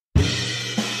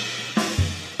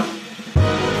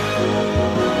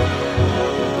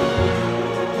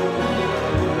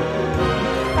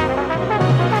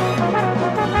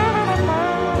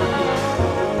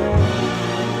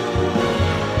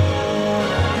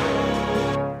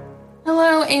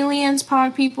aliens,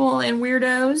 pod people, and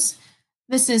weirdos.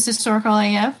 This is Historical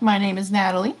AF. My name is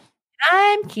Natalie.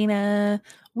 I'm Kina.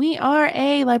 We are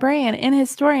a librarian and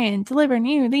historian delivering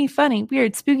you the funny,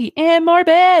 weird, spooky, and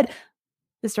morbid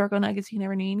historical nuggets you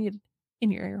never knew you needed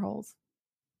in your ear holes.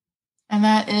 And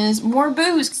that is more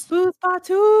booze. Booze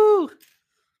Batu!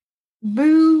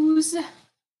 Booze.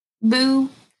 Boo.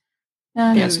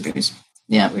 Yes, booze.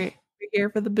 Yeah. We're here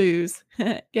for the booze.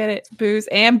 Get it? Booze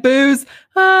and booze.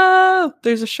 Oh,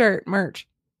 there's a shirt, merch.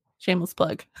 Shameless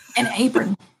plug. An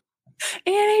apron.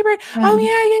 And apron. Oh,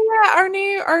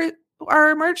 yeah.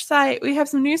 Our merch site, we have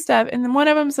some new stuff, and then one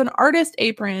of them is an artist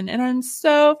apron, and I'm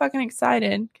so fucking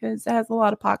excited because it has a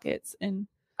lot of pockets. And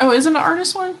oh, is it an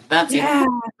artist one? That's what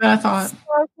I thought. So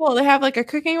cool. They have like a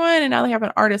cooking one, and now they have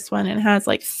an artist one, and it has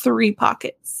like 3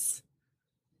 pockets.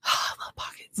 Oh, I love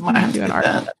pockets. Might have to do an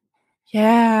art.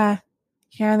 Yeah.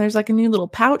 And there's like a new little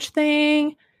pouch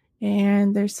thing,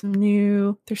 and there's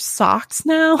socks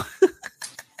now.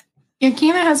 Yeah,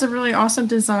 Kina has a really awesome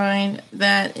design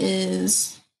that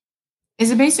is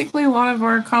it basically a lot of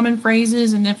our common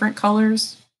phrases in different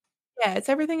colors? Yeah, it's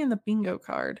everything in the bingo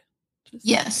card.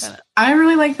 Yes. I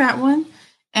really like that one.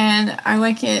 And I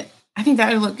like it. I think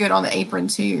that would look good on the apron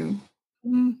too.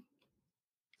 Mm.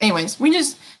 Anyways,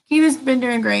 Kina's been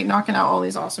doing great knocking out all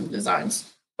these awesome designs.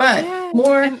 But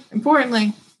more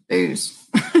importantly, booze.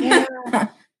 Yeah.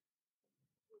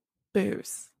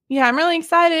 Booze. Yeah, I'm really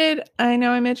excited. I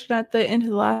know I mentioned at the end of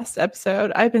the last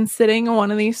episode, I've been sitting on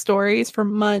one of these stories for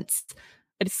months.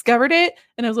 I discovered it,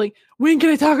 and I was like, when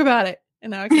can I talk about it? And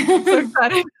now I'm so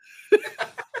excited.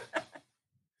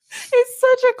 It's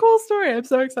such a cool story. I'm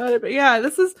so excited. But yeah,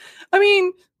 this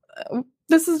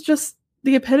is just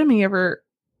the epitome of our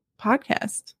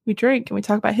podcast. We drink and we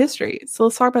talk about history. So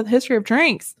let's talk about the history of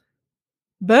drinks.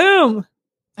 Boom.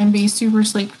 And be super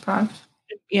sleep deprived.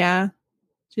 Yeah.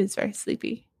 She's very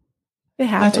sleepy. It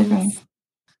happens. That's okay.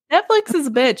 Netflix is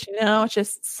a bitch, it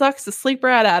just sucks the sleep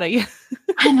right out of you.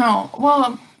 I know.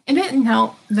 Well, it didn't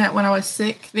help that when I was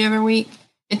sick the other week,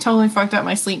 it totally fucked up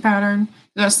my sleep pattern.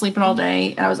 I was sleeping all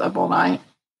day and I was up all night.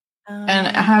 And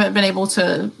I haven't been able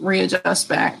to readjust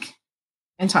back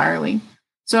entirely.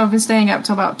 So I've been staying up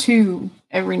till about 2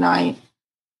 every night.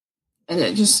 And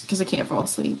it just because I can't fall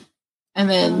asleep. And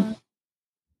then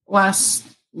last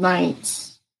night,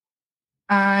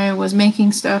 I was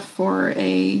making stuff for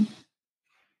an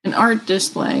art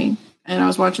display, and I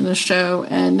was watching the show,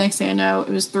 and next thing I know, it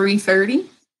was 3:30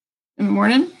 in the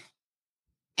morning.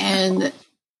 And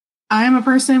I am a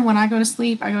person, when I go to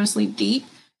sleep deep,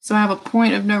 so I have a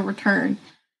point of no return.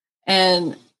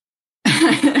 And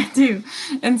I do.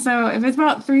 And so if it's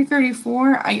about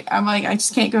 3:34, I'm like, I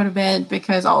just can't go to bed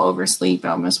because I'll oversleep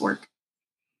and I'll miss work.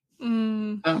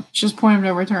 So it's just point of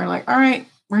no return. Like, all right,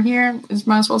 we're here. Just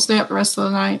might as well stay up the rest of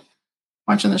the night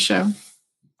watching the show.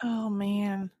 Oh,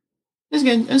 man. It was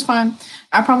good. It was fun.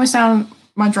 I probably sound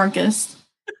my drunkest.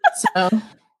 So,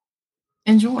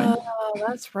 enjoy. Oh,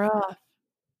 that's rough.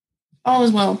 All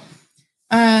is well.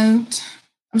 And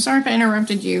I'm sorry if I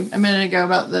interrupted you a minute ago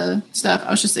about the stuff.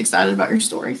 I was just excited about your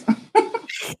stories.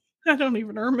 I don't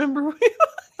even remember.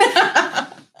 Oh,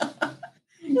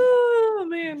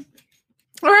 man.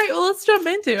 All right, well, let's jump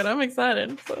into it. I'm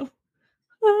excited. So,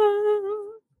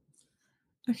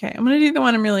 okay, I'm going to do the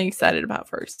one I'm really excited about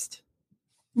first.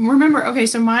 Remember, okay,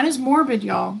 so mine is morbid,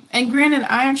 y'all. And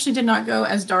granted, I actually did not go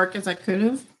as dark as I could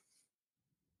have.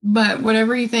 But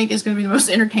whatever you think is going to be the most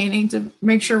entertaining to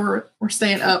make sure we're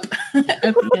staying up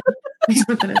at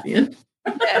the end.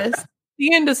 Yes,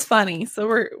 the end is funny, so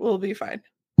we'll be fine.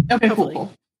 Okay,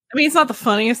 cool. I mean, it's not the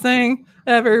funniest thing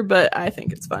ever, but I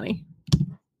think it's funny.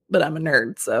 But I'm a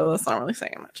nerd, so that's not really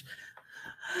saying much.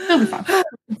 It'll be fine.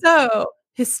 So,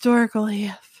 historical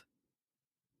AF.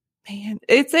 Man,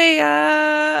 it's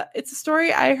a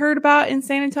story I heard about in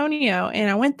San Antonio,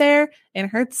 and I went there and I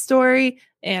heard the story,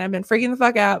 and I've been freaking the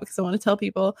fuck out because I want to tell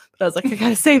people, but I was like, I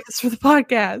gotta save this for the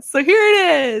podcast. So here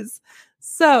it is.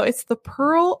 So it's the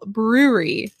Pearl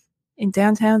Brewery in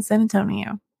downtown San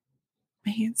Antonio.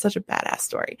 Man, such a badass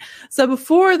story. So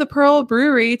before the Pearl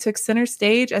Brewery took center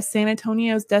stage as San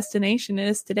Antonio's destination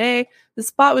is today, the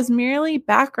spot was merely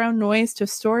background noise to a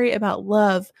story about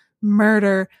love,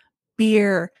 murder,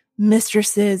 beer,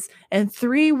 mistresses, and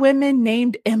 3 women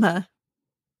named Emma.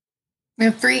 We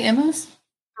have 3 Emmas?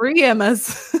 3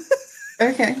 Emmas.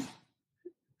 Okay.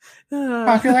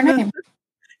 Popular name.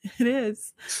 It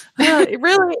is. It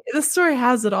really, the story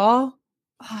has it all.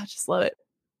 Oh, I just love it.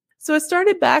 So it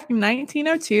started back in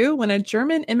 1902 when a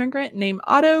German immigrant named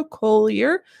Otto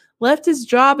Collier left his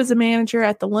job as a manager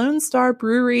at the Lone Star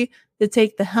Brewery to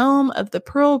take the helm of the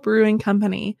Pearl Brewing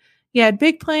Company. He had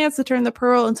big plans to turn the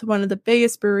Pearl into one of the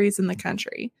biggest breweries in the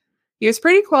country. He was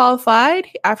pretty qualified.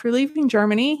 After leaving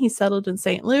Germany, he settled in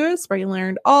St. Louis, where he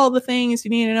learned all the things you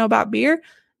need to know about beer.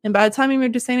 And by the time he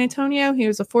moved to San Antonio, he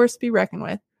was a force to be reckoned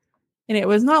with. And it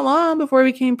was not long before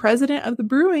he became president of the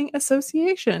Brewing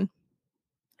Association.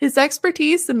 His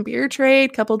expertise in beer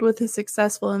trade, coupled with his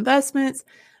successful investments,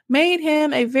 made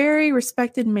him a very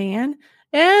respected man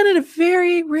and a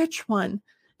very rich one.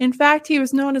 In fact, he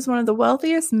was known as one of the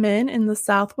wealthiest men in the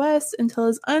Southwest until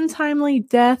his untimely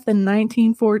death in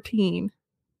 1914.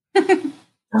 Dun,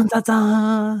 dun,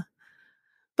 dun.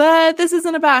 But this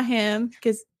isn't about him,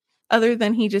 because other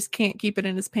than he just can't keep it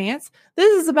in his pants,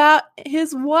 this is about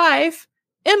his wife,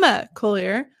 Emma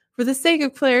Collier. For the sake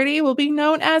of clarity, will be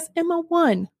known as Emma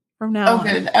 1 from now on. Oh,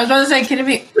 good. I was about to say, can it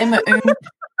be Emma Un?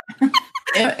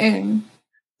 Emma Un.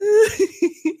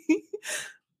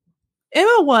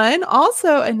 Emma 1,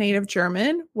 also a native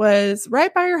German, was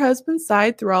right by her husband's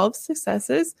side through all of his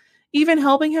successes, even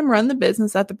helping him run the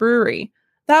business at the brewery.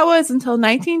 That was until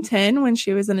 1910, when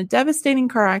she was in a devastating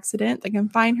car accident that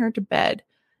confined her to bed.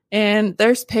 And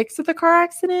there's pics of the car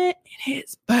accident, and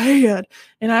it's bad.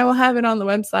 And I will have it on the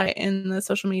website and the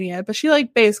social media. But she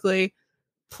basically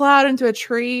plowed into a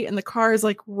tree, and the car is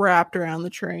wrapped around the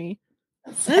tree.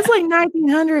 And it's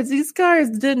 1900s. These cars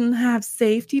didn't have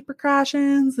safety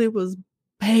precautions. It was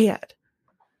bad.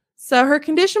 So her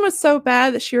condition was so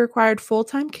bad that she required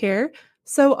full-time care.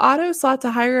 So Otto sought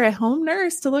to hire a home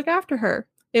nurse to look after her.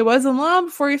 It wasn't long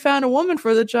before he found a woman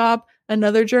for the job,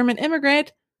 another German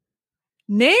immigrant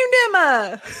named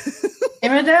Emma.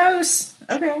 Emma Dose.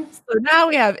 Okay. So now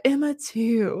we have Emma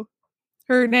 2.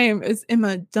 Her name is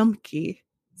Emma Dumpke.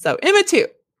 So Emma 2.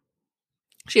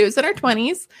 She was in her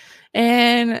 20s.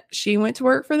 And she went to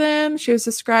work for them. She was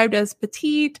described as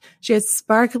petite. She had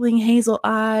sparkling hazel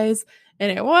eyes.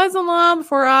 And it wasn't long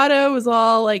before Otto was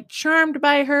all charmed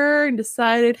by her and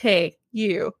decided, hey,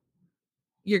 you're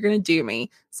going to do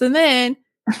me. So then,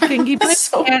 couldn't keep it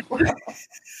so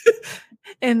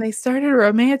and they started a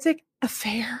romantic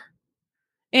affair.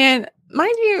 And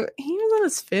mind you, he was in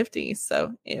his 50s.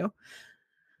 So, ew.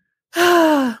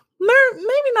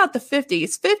 Maybe not the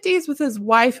 50s. 50s with his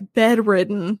wife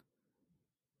bedridden.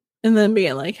 And then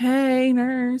being like, hey,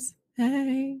 nurse,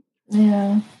 hey.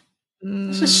 Yeah.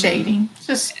 It's just shady. It's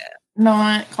just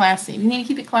not classy. You need to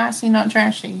keep it classy, not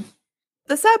trashy.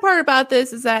 The sad part about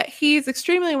this is that he's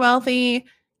extremely wealthy.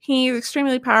 He's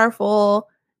extremely powerful.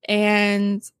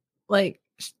 And,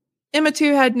 Emma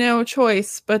 2 had no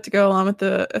choice but to go along with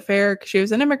the affair because she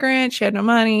was an immigrant. She had no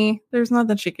money. There's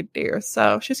nothing she could do.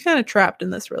 So she's kind of trapped in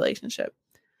this relationship.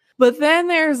 But then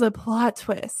there's a plot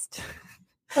twist.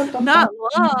 Not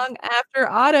long after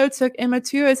Otto took Emma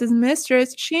 2 as his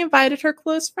mistress, she invited her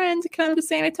close friend to come to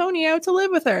San Antonio to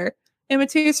live with her. Emma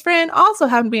 2's friend also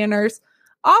happened to be a nurse,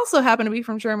 also happened to be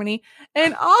from Germany,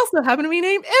 and also happened to be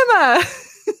named Emma.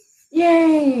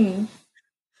 Yay!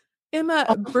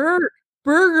 Emma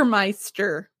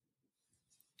Burgermeister,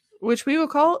 which we will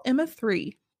call Emma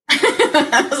 3.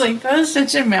 I was like, that is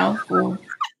such a mouthful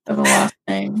of a last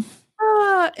name.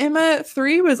 Emma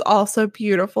 3 was also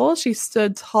beautiful. She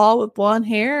stood tall with blonde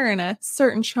hair and a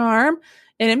certain charm,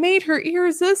 and it made her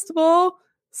irresistible.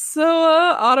 So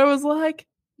Otto was like,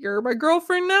 you're my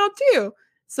girlfriend now too.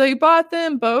 So he bought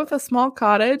them both a small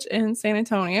cottage in San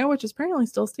Antonio, which is apparently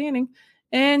still standing.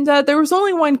 And there was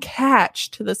only one catch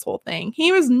to this whole thing.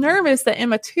 He was nervous that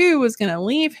Emma 2 was going to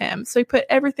leave him, so he put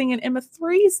everything in Emma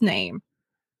 3's name.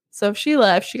 So if she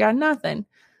left, she got nothing.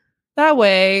 That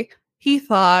way, he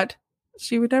thought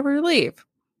she would never leave.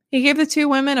 He gave the two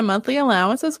women a monthly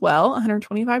allowance as well,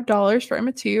 $125 for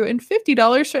Emma 2 and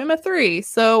 $50 for Emma 3.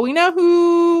 So we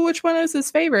know which one is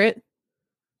his favorite.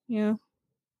 Yeah.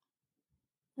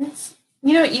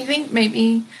 You think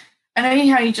maybe, I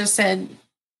know how you just said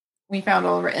we found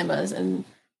all of our Emmas,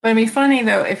 but it'd be funny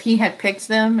though if he had picked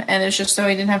them and it's just so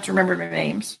he didn't have to remember their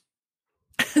names.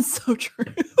 It's so true.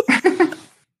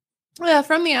 Yeah,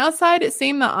 from the outside, it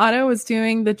seemed that Otto was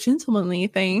doing the gentlemanly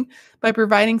thing by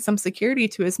providing some security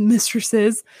to his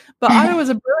mistresses. But Otto was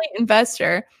a brilliant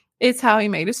investor. It's how he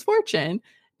made his fortune.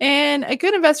 And a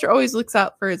good investor always looks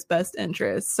out for his best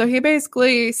interests. So he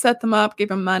basically set them up, gave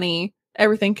them money.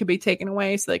 Everything could be taken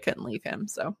away so they couldn't leave him.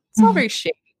 So it's all very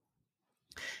shady.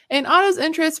 And Otto's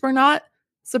interests were not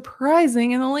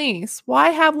surprising in the least. Why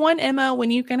have one Emma when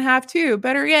you can have two?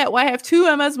 Better yet, why have two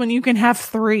Emmas when you can have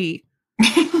three?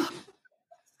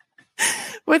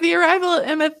 With the arrival of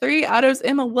Emma 3, Otto's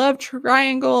Emma love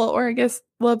triangle, or I guess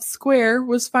love square,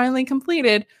 was finally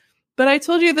completed. But I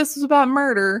told you this was about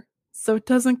murder, so it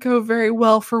doesn't go very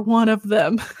well for one of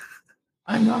them.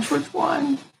 I'm not which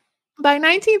one. By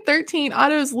 1913,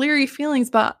 Otto's leery feelings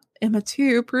about Emma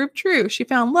too proved true. She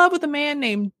found love with a man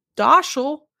named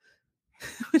Doschel,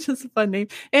 which is a fun name,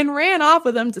 and ran off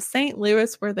with him to St.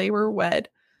 Louis where they were wed.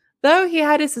 Though he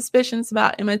had his suspicions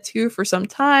about Emma too for some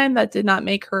time, that did not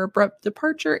make her abrupt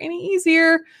departure any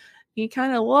easier. He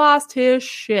kind of lost his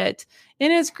shit.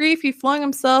 In his grief, he flung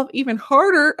himself even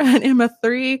harder at Emma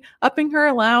III, upping her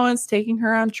allowance, taking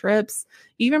her on trips,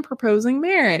 even proposing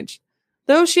marriage.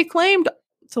 Though she claimed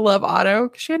to love Otto,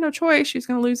 because she had no choice, she was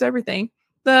going to lose everything.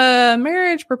 The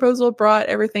marriage proposal brought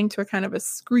everything to a kind of a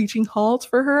screeching halt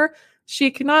for her.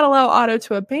 She could not allow Otto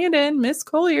to abandon Miss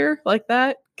Collier like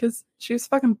that, because she was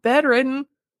fucking bedridden,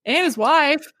 and his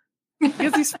wife,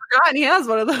 because he's forgotten he has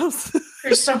one of those.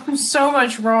 There's so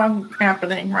much wrong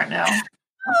happening right now.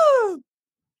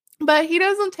 But he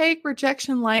doesn't take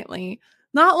rejection lightly.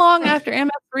 Not long after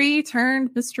Emma III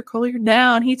turned Mr. Collier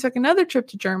down, he took another trip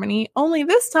to Germany, only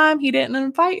this time he didn't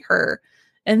invite her.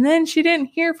 And then she didn't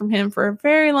hear from him for a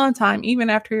very long time, even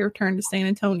after he returned to San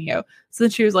Antonio. So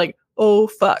then she was like, oh,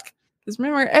 fuck. Because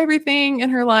remember, everything in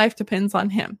her life depends on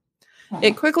him.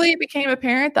 It quickly became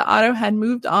apparent that Otto had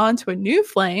moved on to a new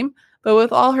flame, but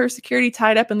with all her security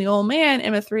tied up in the old man,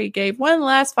 Emma III gave one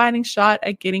last fighting shot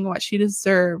at getting what she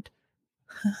deserved.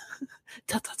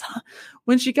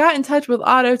 When she got in touch with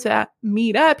Otto to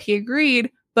meet up, he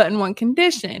agreed, but in one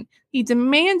condition. He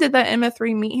demanded that Emma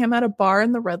III meet him at a bar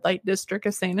in the red light district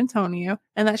of San Antonio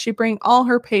and that she bring all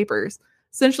her papers.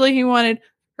 Essentially, he wanted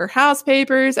her house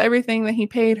papers, everything that he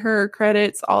paid her,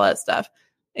 credits, all that stuff,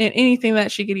 and anything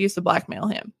that she could use to blackmail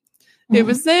him. It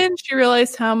was then she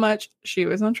realized how much she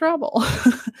was in trouble.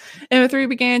 Emma III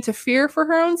began to fear for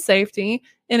her own safety.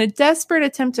 In a desperate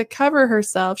attempt to cover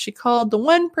herself, she called the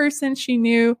one person she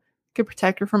knew could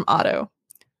protect her from Otto.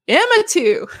 Emma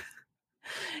too.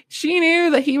 She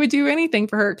knew that he would do anything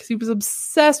for her because he was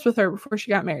obsessed with her before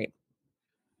she got married.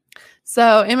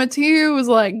 So Emma too was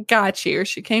like, got you.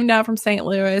 She came down from St.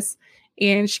 Louis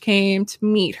and she came to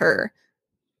meet her.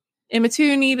 Emma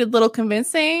too needed little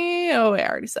convincing. Oh, I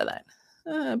already said that.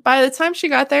 By the time she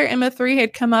got there, Emma III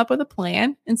had come up with a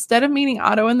plan. Instead of meeting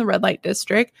Otto in the red light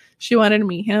district, she wanted to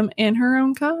meet him in her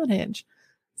own cottage.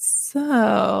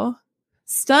 So,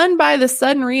 stunned by the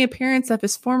sudden reappearance of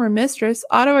his former mistress,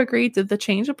 Otto agreed to the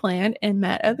change of plan and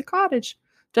met at the cottage.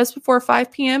 Just before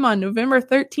 5 p.m. on November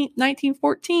 13th,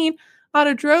 1914,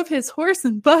 Otto drove his horse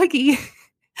and buggy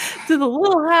to the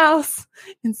little house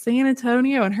in San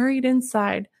Antonio and hurried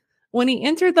inside. When he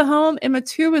entered the home, Emma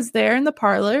too was there in the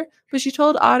parlor, but she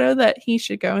told Otto that he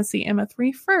should go and see Emma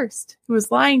III first, who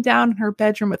was lying down in her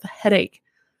bedroom with a headache.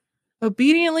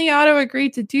 Obediently, Otto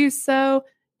agreed to do so,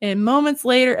 and moments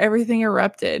later, everything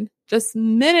erupted. Just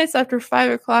minutes after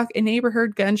 5 o'clock, a neighbor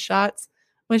heard gunshots.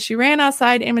 When she ran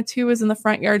outside, Emma too was in the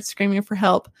front yard screaming for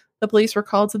help. The police were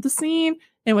called to the scene,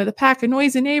 and with a pack of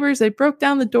noisy neighbors, they broke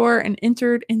down the door and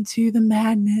entered into the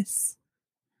madness.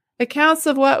 Accounts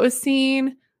of what was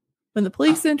seen when the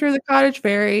police entered the cottage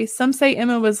vary. Some say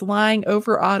Emma was lying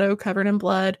over Otto, covered in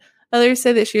blood. Others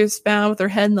say that she was found with her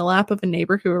head in the lap of a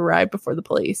neighbor who arrived before the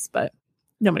police, but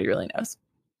nobody really knows.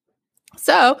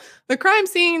 So, the crime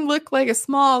scene looked like a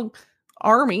small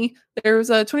army. There was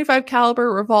a 25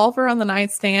 caliber revolver on the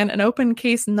nightstand, an open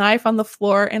case knife on the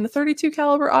floor, and a 32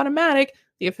 caliber automatic,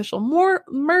 the official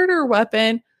murder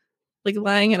weapon, like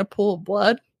lying in a pool of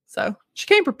blood. So, she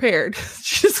came prepared.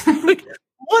 She's like,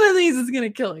 one of these is going to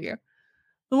kill you.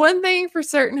 The one thing for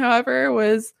certain, however,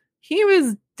 was he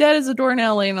was dead as a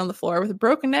doornail laying on the floor with a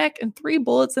broken neck and 3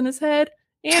 bullets in his head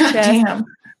and chest. Damn.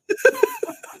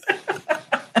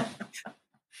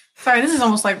 Sorry, this is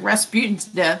almost like Rasputin's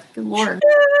death. Good Lord.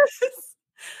 Yes.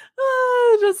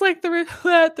 Just like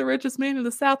the richest man in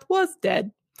the South was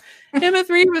dead. Emma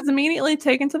III was immediately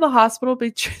taken to the hospital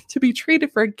to be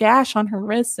treated for a gash on her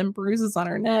wrists and bruises on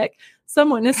her neck. Some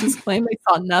witnesses claim they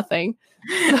saw nothing.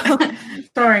 So,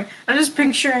 sorry, I'm just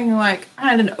picturing like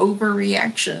I had an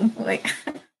overreaction. Like,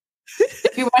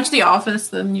 if you watch The Office,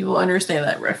 then you will understand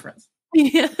that reference.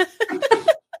 Yeah.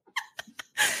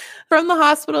 From the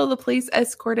hospital, the police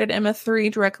escorted Emma III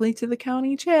directly to the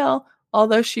county jail,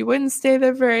 although she wouldn't stay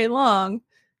there very long.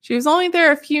 She was only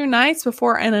there a few nights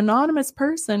before an anonymous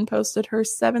person posted her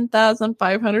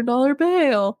 $7,500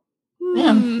 bail.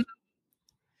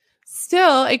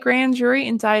 Still, a grand jury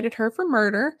indicted her for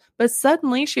murder, but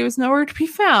suddenly she was nowhere to be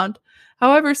found.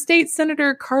 However, State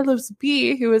Senator Carlos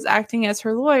B., who was acting as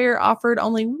her lawyer, offered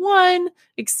only one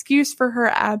excuse for her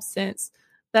absence,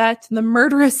 that the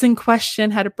murderess in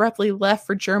question had abruptly left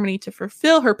for Germany to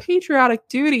fulfill her patriotic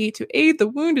duty to aid the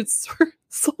wounded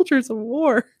soldiers of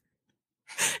war.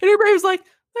 And everybody was like,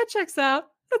 that checks out.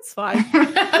 That's fine.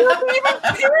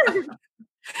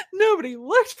 Nobody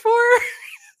looked for her.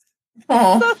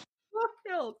 Oh. So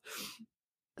killed.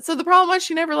 So the problem was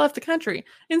she never left the country.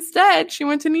 Instead, she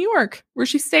went to New York, where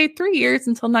she stayed 3 years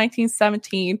until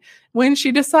 1917, when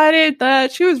she decided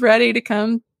that she was ready to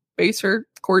come face her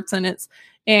court sentence,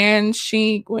 and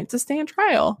she went to stand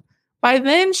trial. By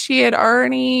then, she had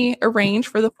already arranged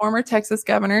for the former Texas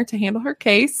governor to handle her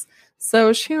case,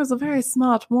 so she was a very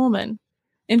smart woman.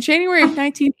 In January of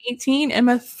 1918,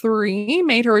 Emma III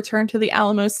made her return to the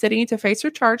Alamo City to face her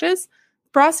charges. The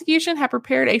prosecution had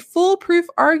prepared a foolproof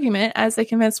argument as they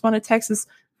convinced one of Texas'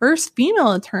 first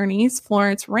female attorneys,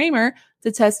 Florence Raymer,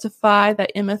 to testify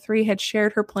that Emma III had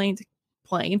shared her plan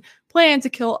to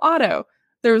kill Otto.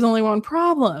 There was only one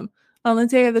problem. On the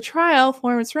day of the trial,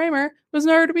 Florence Raymer was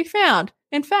nowhere to be found.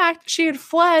 In fact, she had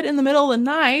fled in the middle of the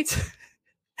night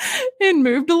and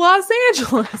moved to Los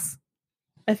Angeles.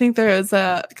 I think there is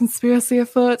a conspiracy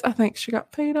afoot. I think she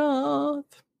got paid off.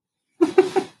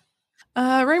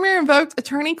 Raymer invoked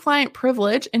attorney-client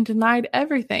privilege and denied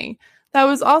everything. That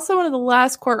was also one of the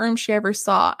last courtrooms she ever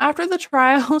saw. After the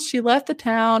trial, she left the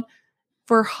town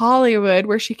for Hollywood,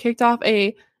 where she kicked off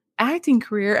a acting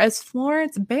career as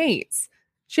Florence Bates.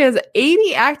 She has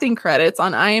 80 acting credits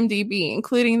on IMDb,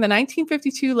 including the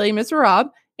 1952 Les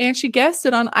Miserables, and she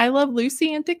guested on I Love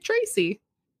Lucy and Dick Tracy.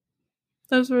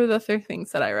 Those were the three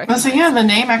things that I recognized. So yeah, the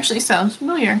name actually sounds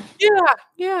familiar.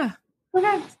 Yeah.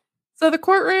 Okay. So the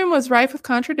courtroom was rife with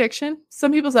contradiction.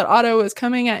 Some people said Otto was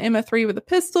coming at Emma III with a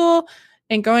pistol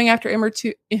and going after Emma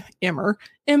II in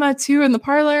the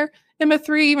parlor. Emma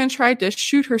III even tried to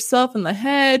shoot herself in the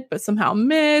head, but somehow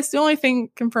missed. The only thing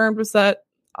confirmed was that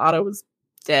Otto was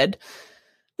dead.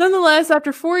 Nonetheless,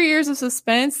 after 4 years of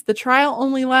suspense, the trial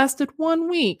only lasted 1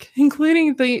 week,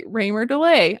 including the Raymer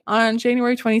delay. On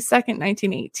January 22nd,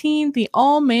 1918, the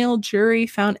all-male jury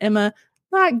found Emma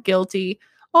not guilty.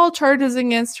 All charges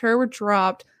against her were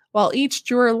dropped, while each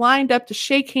juror lined up to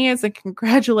shake hands and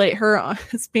congratulate her on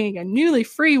as being a newly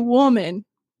free woman.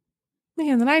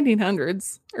 Man, the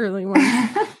 1900s, early ones.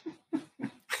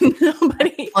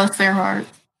 Nobody. Bless their hearts.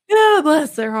 Yeah,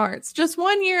 bless their hearts. Just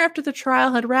 1 year after the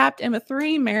trial had wrapped, Emma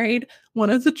III married one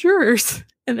of the jurors,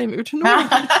 and they moved to Norway.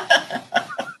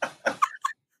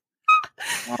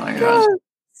 Oh my gosh.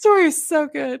 Story is so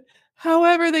good.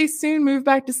 However, they soon moved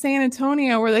back to San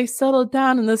Antonio, where they settled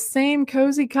down in the same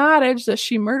cozy cottage that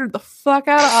she murdered the fuck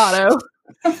out of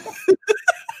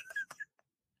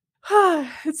Otto.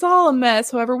 It's all a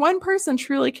mess. However, one person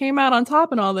truly came out on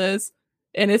top in all this,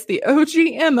 and it's the OG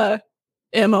Emma,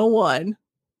 Emma 1.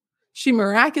 She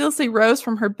miraculously rose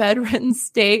from her bedridden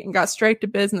state and got straight to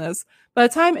business. By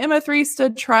the time Emma III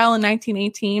stood trial in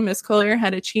 1918, Miss Collier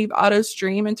had achieved Otto's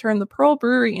dream and turned the Pearl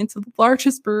Brewery into the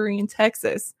largest brewery in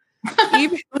Texas.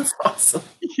 That's awesome.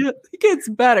 It gets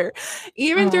better.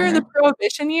 Even during the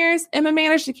Prohibition years, Emma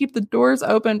managed to keep the doors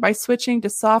open by switching to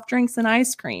soft drinks and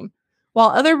ice cream.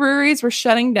 While other breweries were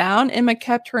shutting down, Emma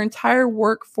kept her entire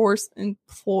workforce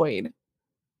employed.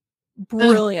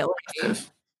 Brilliantly.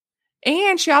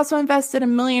 And she also invested $1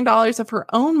 million of her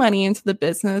own money into the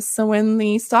business. So when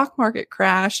the stock market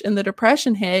crashed and the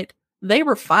Depression hit, they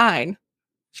were fine.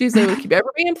 She was able to keep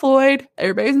everybody employed.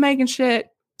 Everybody's making shit.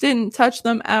 Didn't touch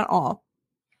them at all.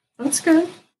 That's good.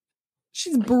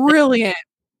 She's brilliant.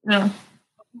 Yeah.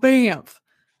 Bam.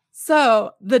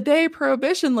 So the day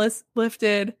Prohibition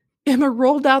lifted, Emma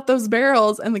rolled out those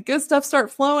barrels and the good stuff started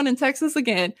flowing in Texas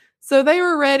again. So they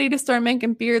were ready to start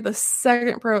making beer the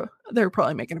second they were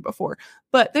probably making it before,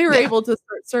 but they were able to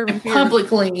start serving beer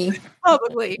publicly,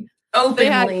 openly. They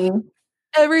had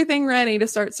everything ready to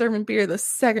start serving beer the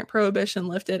second Prohibition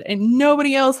lifted, and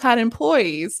nobody else had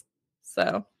employees.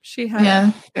 So she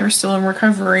had. They were still in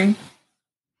recovery.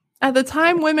 At the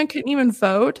time, women couldn't even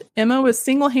vote. Emma was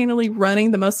single-handedly running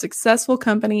the most successful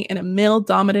company in a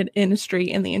male-dominated industry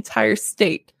in the entire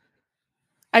state.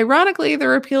 Ironically, the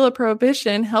repeal of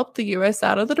Prohibition helped the U.S.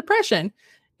 out of the Depression,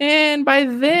 and by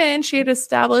then she had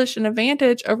established an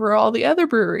advantage over all the other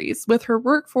breweries. With her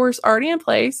workforce already in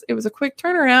place, it was a quick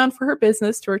turnaround for her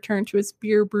business to return to its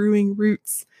beer brewing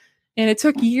roots, and it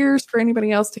took years for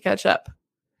anybody else to catch up.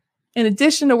 In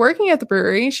addition to working at the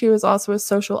brewery, she was also a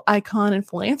social icon and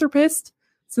philanthropist.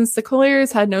 Since the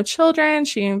Colliers had no children,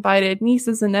 she invited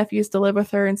nieces and nephews to live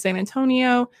with her in San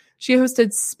Antonio. She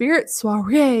hosted spirit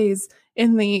soirees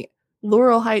in the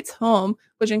Laurel Heights home,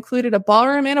 which included a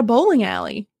ballroom and a bowling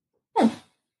alley.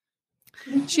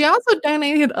 She also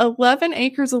donated 11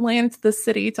 acres of land to the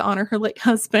city to honor her late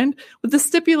husband, with the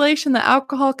stipulation that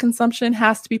alcohol consumption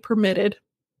has to be permitted.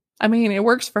 I mean, it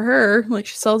works for her. Like,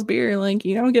 she sells beer. Like,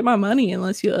 you don't get my money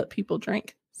unless you let people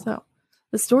drink. So,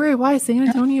 the story of why San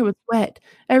Antonio was wet.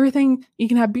 Everything, you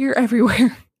can have beer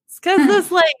everywhere. It's because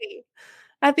this lady.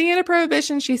 At the end of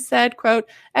Prohibition, she said, quote,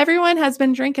 "Everyone has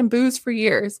been drinking booze for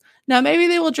years. Now maybe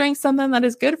they will drink something that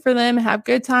is good for them and have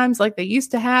good times like they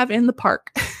used to have in the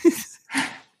park."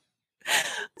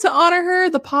 To honor her,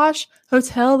 the posh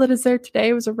hotel that is there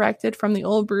today was erected from the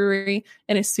old brewery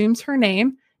and assumes her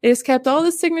name. It has kept all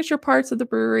the signature parts of the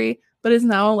brewery, but is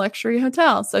now a luxury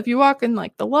hotel. So if you walk in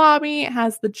like the lobby, it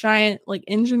has the giant like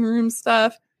engine room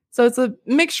stuff. So it's a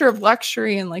mixture of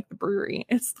luxury and like the brewery.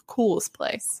 It's the coolest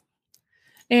place.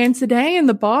 And today in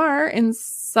the bar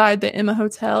inside the Emma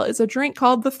Hotel is a drink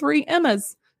called the Three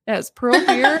Emmas. It has pearl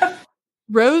beer,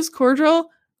 rose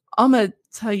cordial,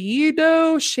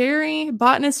 Amataido, sherry,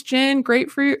 botanist gin,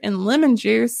 grapefruit, and lemon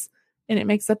juice. And it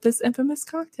makes up this infamous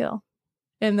cocktail.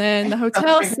 And then the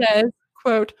hotel says,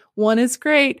 quote, "One is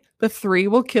great, but three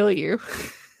will kill you."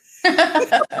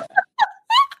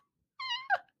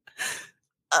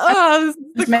 Oh,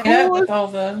 it's made up with all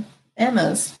the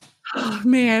Emmas. Oh,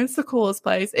 man, it's the coolest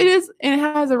place. It is, and it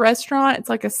has a restaurant. It's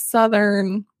like a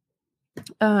southern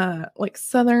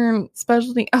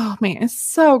specialty. Oh man, it's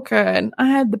so good. I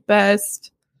had the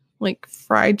best like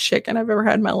fried chicken I've ever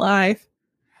had in my life.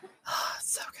 Oh,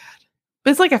 it's so good.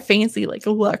 But it's like a fancy, like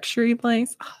a luxury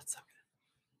place. Oh, it's so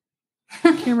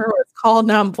good. I can't remember what it's called.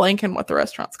 Now I'm blanking what the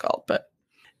restaurant's called, but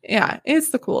yeah,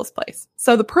 it's the coolest place.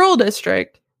 So the Pearl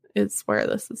District is where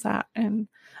this is at. And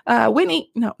not Whitney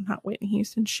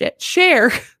Houston.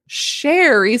 Cher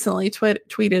recently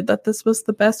tweeted that this was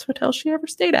the best hotel she ever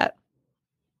stayed at.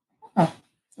 Oh,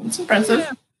 that's impressive.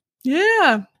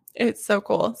 Yeah, it's so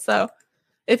cool. So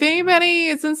if anybody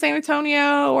is in San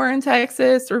Antonio or in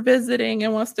Texas or visiting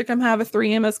and wants to come have a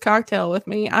 3MS cocktail with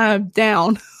me, I'm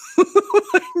down.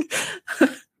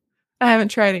 I haven't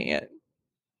tried it yet.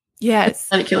 Yes.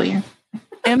 Let it kill you.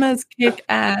 Emma's kick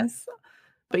ass.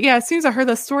 But yeah, as soon as I heard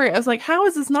the story, I was like, how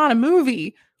is this not a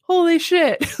movie? Holy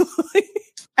shit.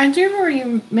 I do remember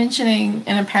you mentioning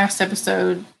in a past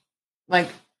episode, like,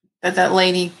 that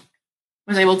lady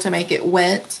was able to make it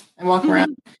wet and walk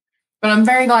around. But I'm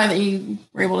very glad that you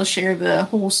were able to share the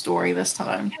whole story this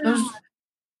time. Yeah.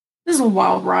 This is a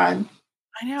wild ride.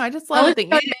 I know. I just love it.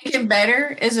 Make it better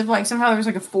is if like somehow there's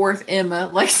like a fourth Emma,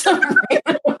 like something.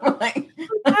 Like,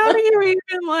 how do you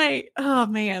even like? Oh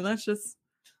man, that's just.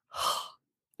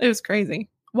 It was crazy.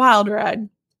 Wild ride.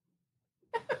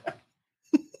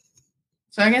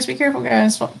 So I guess be careful,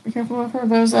 guys. Be careful for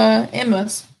those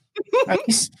Emmas. At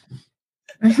least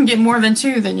I can get more than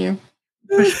two than you.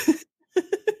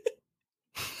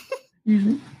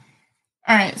 Mm-hmm.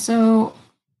 All right, so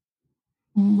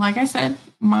like I said,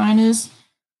 mine is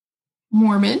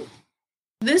morbid.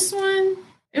 This one,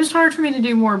 it was hard for me to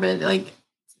do morbid. Like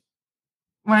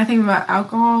when I think about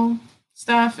alcohol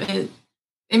stuff, it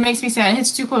makes me sad. It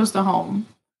hits too close to home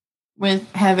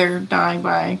with Heather dying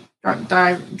by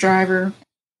driver.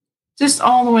 Just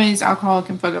all the ways alcohol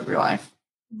can fuck up your life.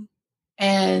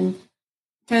 And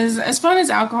because as fun as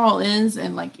alcohol is,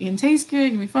 and like it can taste good, it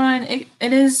can be fun, it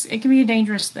can be a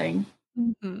dangerous thing.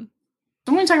 Mm-hmm. So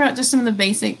I'm going to talk about just some of the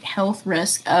basic health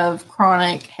risks of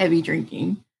chronic heavy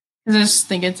drinking. Because I just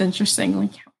think it's interesting,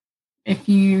 like if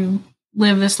you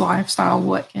live this lifestyle,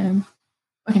 what can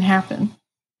happen?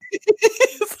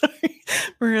 Sorry,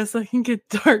 Marissa, I can get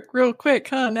dark real quick,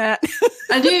 huh, Nat?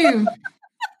 I do.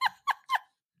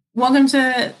 Welcome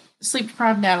to Sleep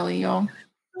Deprived Natalie, y'all.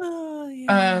 Oh,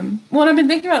 yeah. Well, I've been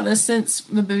thinking about this since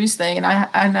the booze thing, and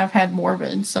I've had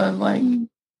morbid, so like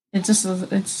it's a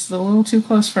little too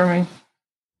close for me.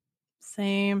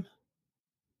 Same.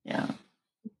 Yeah.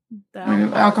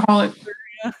 Alcoholic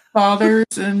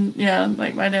fathers, and yeah,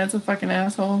 like my dad's a fucking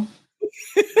asshole.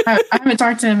 I haven't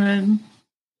talked to him in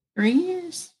 3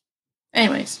 years.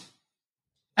 Anyways,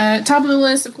 top of the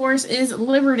list, of course, is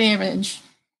liver damage.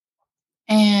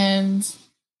 And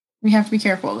we have to be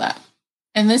careful of that.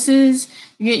 And this is,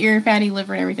 you get your fatty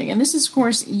liver and everything. And this is, of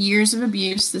course, years of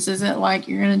abuse. This isn't like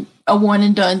you're in a one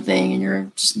and done thing and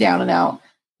you're just down and out.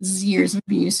 This is years of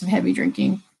abuse of heavy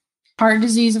drinking. Heart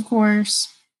disease, of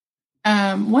course.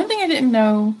 One thing I didn't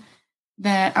know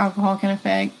that alcohol can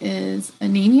affect is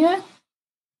anemia.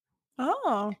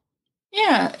 Oh.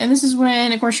 Yeah. And this is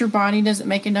when, of course, your body doesn't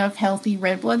make enough healthy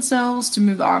red blood cells to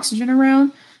move the oxygen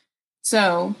around.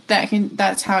 So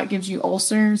that's how it gives you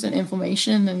ulcers and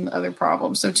inflammation and other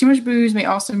problems. So too much booze may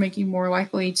also make you more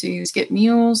likely to skip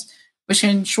meals, which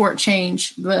can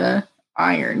shortchange the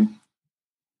iron.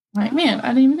 Like, man, I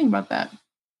didn't even think about that.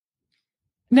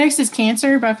 Next is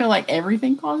cancer, but I feel like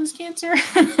everything causes cancer.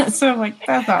 So like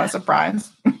that's not a surprise.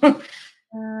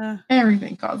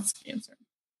 Everything causes cancer.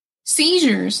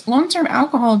 Seizures. Long-term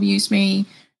alcohol abuse may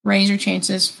raise your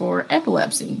chances for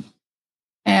epilepsy.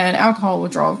 And alcohol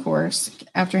withdrawal, of course,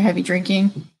 after heavy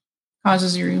drinking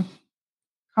causes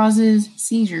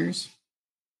seizures.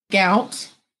 Gout.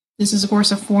 This is, of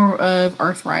course, a form of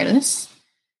arthritis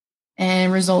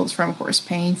and results from, of course,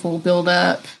 painful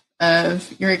buildup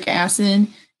of uric acid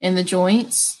in the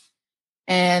joints.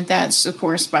 And that's, of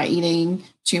course, by eating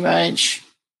too much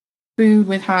food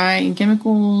with high in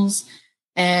chemicals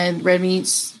and red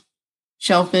meats,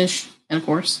 shellfish, and, of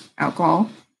course, alcohol,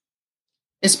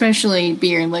 especially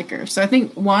beer and liquor. So I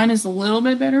think wine is a little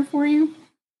bit better for you,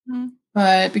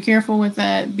 but be careful with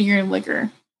that beer and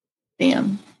liquor.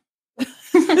 Damn.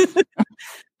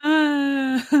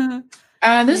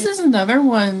 This is another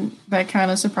one that kind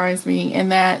of surprised me,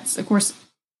 and that's, of course,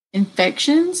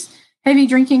 infections. Heavy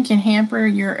drinking can hamper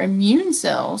your immune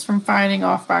cells from fighting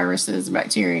off viruses and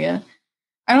bacteria.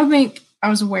 I don't think I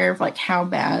was aware of like how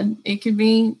bad it could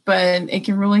be, but it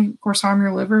can really, of course, harm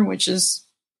your liver, which is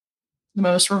the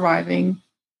most reviving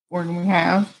organ we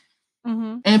have.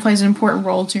 And it plays an important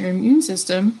role to your immune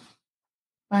system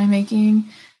by making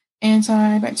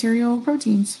antibacterial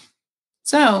proteins.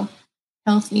 So,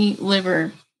 healthy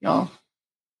liver, y'all.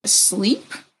 Sleep.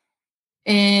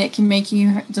 It can make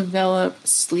you develop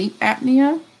sleep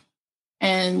apnea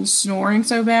and snoring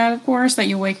so bad, of course, that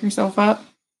you wake yourself up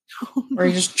or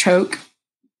you just choke.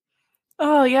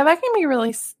 Oh, yeah, that can be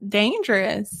really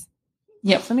dangerous.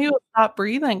 Yep. Some people stop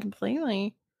breathing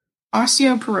completely.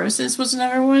 Osteoporosis was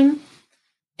another one.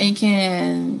 It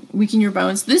can weaken your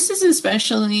bones. This is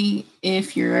especially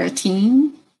if you're a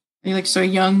teen, you're like so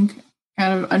young,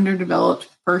 kind of underdeveloped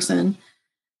person.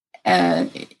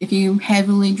 If you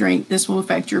heavily drink, this will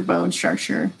affect your bone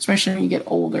structure, especially when you get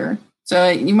older. So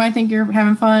you might think you're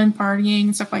having fun, partying,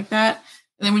 and stuff like that.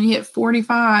 And then when you hit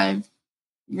 45,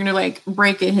 you're going to like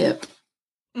break a hip,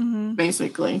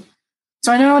 basically.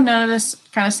 So I know none of this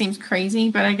kind of seems crazy,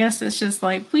 but I guess it's just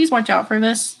like, please watch out for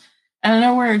this. And I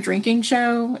know we're a drinking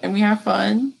show and we have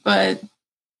fun, but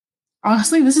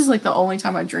honestly, this is like the only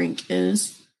time I drink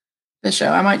is the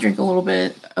show. I might drink a little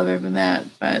bit other than that,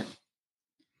 but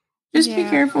just be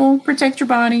careful, protect your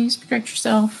bodies, protect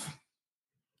yourself.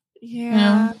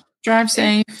 Yeah. Drive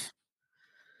safe.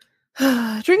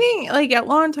 Drinking, like at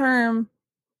long term,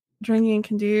 drinking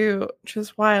can do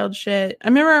just wild shit. I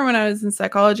remember when I was in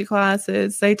psychology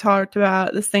classes, they talked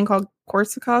about this thing called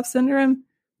Korsakoff syndrome,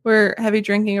 where heavy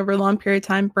drinking over a long period of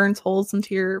time burns holes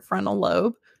into your frontal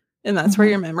lobe, and that's where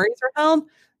your memories are held.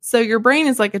 So your brain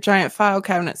is like a giant file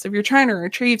cabinet. So if you're trying to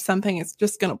retrieve something, it's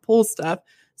just going to pull stuff.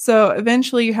 So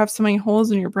eventually you have so many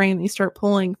holes in your brain that you start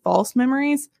pulling false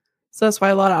memories. So that's why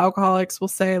a lot of alcoholics will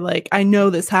say, like, I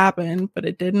know this happened, but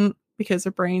it didn't, because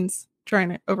their brain's trying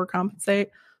to overcompensate.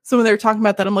 So when they were talking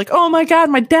about that, I'm like, oh my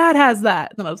God, my dad has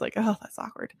that. And then I was like, oh, that's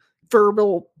awkward.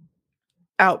 Verbal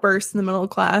outburst in the middle of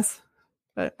class.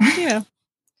 But, you know,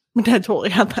 my dad totally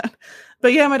had that.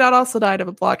 But yeah, my dad also died of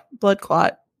a blood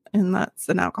clot, and that's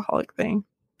an alcoholic thing.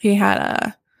 He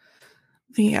had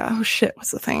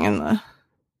what's the thing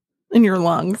in your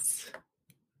lungs?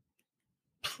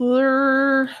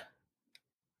 The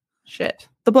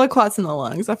blood clots in the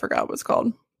lungs. I forgot what it's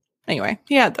called. Anyway,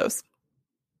 he had those.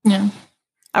 Yeah.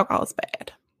 Alcohol is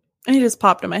bad. And he just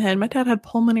popped in my head. My dad had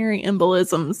pulmonary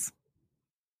embolisms.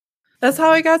 That's how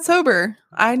I got sober.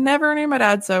 I never knew my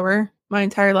dad sober my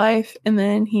entire life. And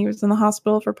then he was in the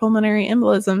hospital for pulmonary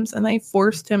embolisms, and they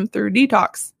forced him through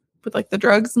detox with like the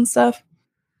drugs and stuff.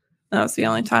 That was the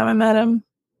only time I met him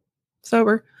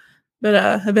sober.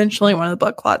 But eventually one of the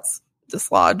blood clots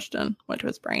dislodged and went to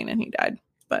his brain, and he died.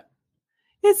 But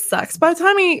it sucks. By the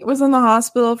time he was in the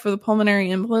hospital for the pulmonary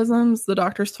embolisms, the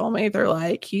doctors told me, they're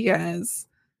like, he has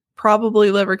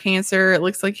probably liver cancer. It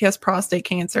looks like he has prostate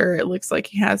cancer. It looks like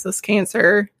he has this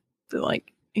cancer.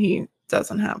 Like, he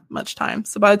doesn't have much time.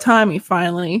 So by the time he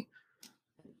finally,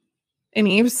 and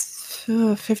he was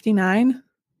 59,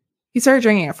 he started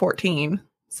drinking at 14.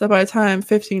 So by the time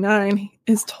 59,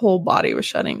 his whole body was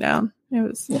shutting down. It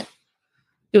was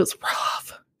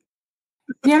rough.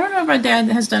 Yeah, I don't know if my dad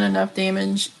has done enough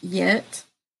damage yet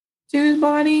to his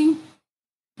body,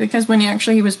 because when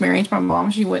he was married to my mom,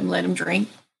 she wouldn't let him drink,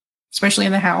 especially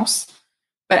in the house.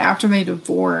 But after they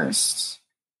divorced,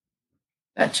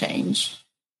 that changed.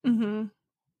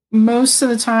 Most of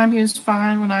the time he was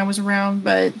fine when I was around,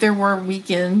 but there were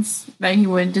weekends that he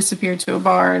would disappear to a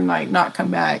bar and like not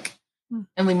come back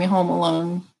and leave me home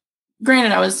alone.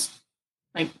 Granted, I was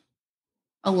like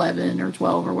 11 or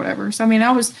 12 or whatever. So I mean,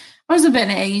 I was of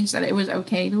an age that it was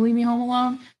okay to leave me home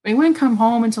alone, but he wouldn't come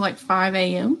home until like 5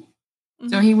 a.m.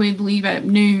 So he would leave at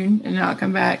noon and not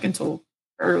come back until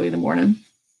early in the morning.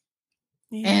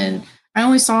 Yeah. And I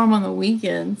only saw him on the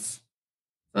weekends.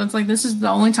 So it's like, this is the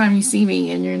only time you see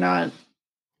me, and you're not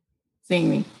seeing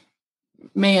me.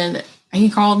 Man, he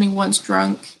called me once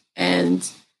drunk and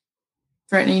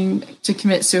threatening to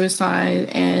commit suicide,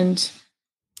 and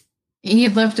he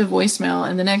had left a voicemail,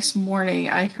 and the next morning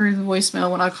I heard the voicemail.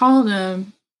 When I called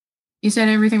him, he said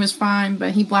everything was fine,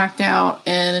 but he blacked out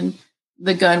and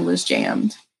the gun was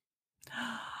jammed.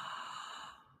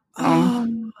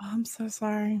 I'm so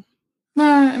sorry.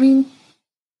 I mean,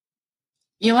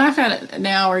 you laugh at it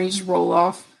now or you just roll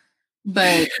off,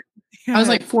 but I was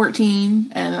like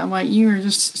 14 and I'm like, you are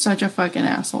just such a fucking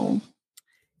asshole.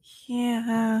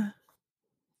 Yeah.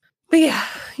 But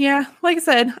yeah, like I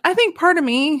said, I think part of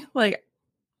me, like,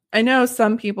 I know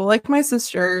some people, like my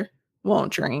sister,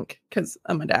 won't drink because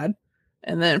of my dad.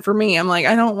 And then for me, I'm like,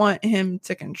 I don't want him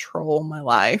to control my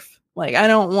life. Like, I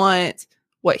don't want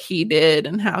what he did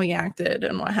and how he acted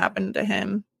and what happened to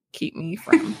him keep me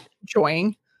from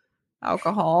enjoying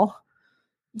alcohol.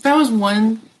 That was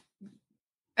one.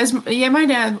 My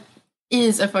dad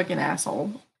is a fucking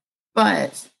asshole,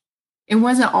 but it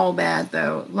wasn't all bad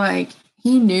though. Like,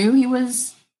 he knew he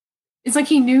was. It's like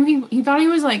he knew he thought he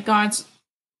was like God's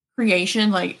creation,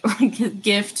 like a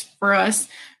gift for us,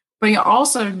 but he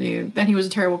also knew that he was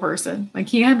a terrible person. Like,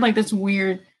 he had like this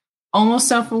weird, almost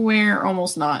self-aware,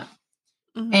 almost not.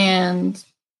 Mm-hmm. And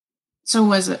so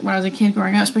was it when I was a kid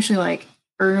growing up, especially like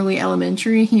early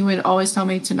elementary, he would always tell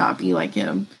me to not be like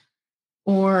him,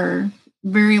 or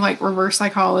very like reverse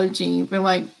psychology, but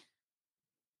like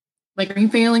are you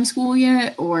failing school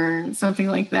yet, or something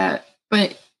like that.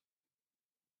 But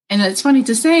and it's funny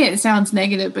to say it sounds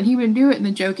negative, but he would do it in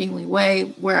a jokingly way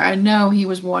where I know he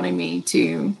was wanting me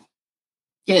to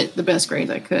get the best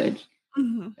grades I could.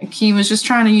 Mm-hmm. Like, he was just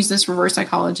trying to use this reverse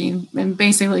psychology and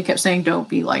basically kept saying, don't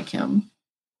be like him.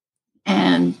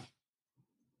 And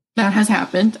that has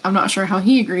happened. I'm not sure how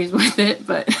he agrees with it,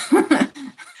 but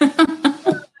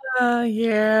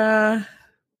yeah.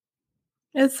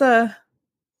 It's a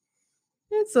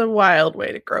wild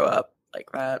way to grow up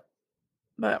like that.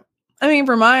 But I mean,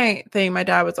 for my thing, my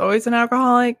dad was always an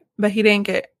alcoholic, but he didn't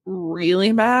get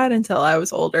really bad until I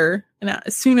was older. And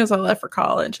as soon as I left for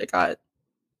college, it got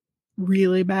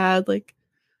really bad, like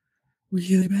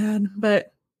really bad.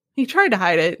 But he tried to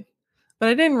hide it. But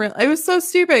I didn't really. It was so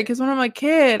stupid because when I'm a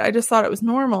kid, I just thought it was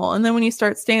normal. And then when you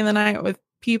start staying the night with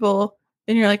people,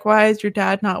 then you're like, why is your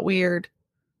dad not weird?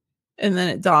 And then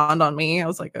it dawned on me. I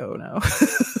was like, oh no.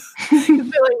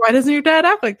 Like, why doesn't your dad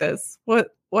act like this?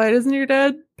 Why doesn't your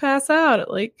dad pass out at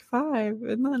like 5?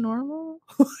 Isn't that normal?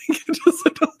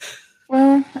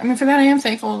 Well, I mean, for that, I am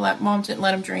thankful that mom didn't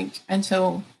let him drink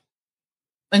until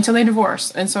they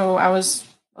divorced. And so I was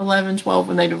 11, 12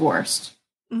 when they divorced.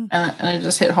 Mm. And it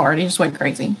just hit hard. He just went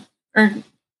crazy. Or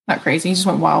not crazy, he just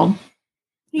went wild.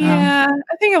 Yeah,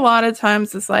 I think a lot of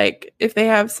times it's like if they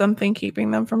have something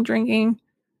keeping them from drinking,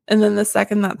 and then the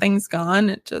second that thing's gone,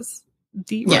 it just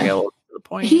derails to the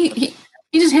point. He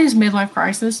just hit his midlife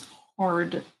crisis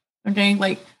hard. Okay,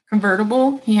 like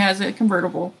convertible. He has a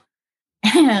convertible,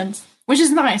 and which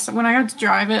is nice. When I got to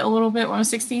drive it a little bit when I was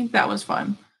 16, that was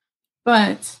fun.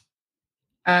 But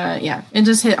it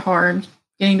just hit hard.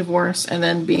 Getting divorced and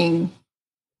then being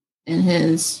in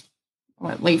his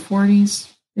late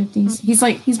 40s, 50s.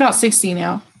 Mm-hmm. He's about 60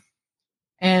 now,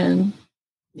 and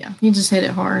he just hit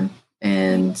it hard.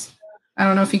 And I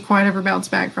don't know if he quite ever bounced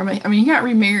back from it. I mean, he got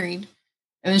remarried,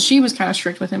 and then she was kind of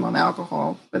strict with him on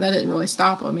alcohol, but that didn't really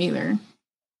stop him either.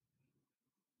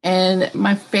 And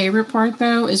my favorite part,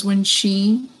 though, is when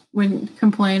she would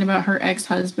complain about her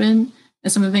ex-husband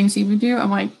and some of the things he would do. I'm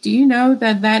like, do you know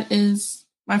that is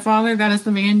my father? That is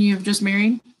the man you have just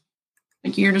married?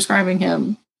 Like, you're describing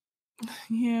him.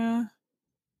 Yeah.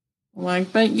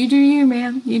 Like, but you do you,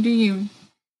 man. You do you.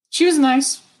 She was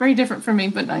nice. Very different from me,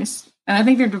 but nice. And I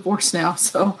think they're divorced now,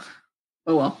 so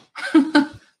oh well.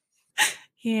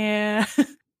 Yeah.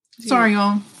 Sorry,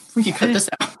 y'all. We can cut this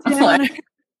out.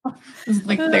 This is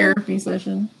like therapy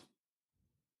session.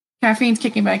 Caffeine's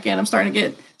kicking back in. I'm starting to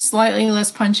get slightly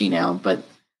less punchy now, but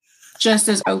just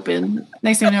as open.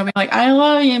 Next thing you know, I'll be like, I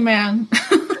love you, man.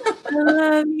 I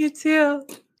love you too.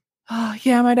 Oh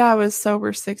yeah, my dad was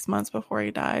sober 6 months before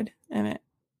he died. And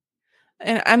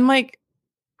I'm like,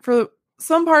 for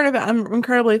some part of it, I'm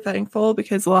incredibly thankful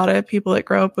because a lot of people that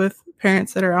grow up with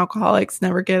parents that are alcoholics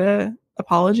never get a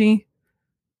apology.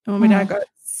 And when my dad got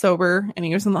sober and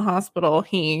he was in the hospital,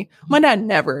 my dad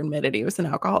never admitted he was an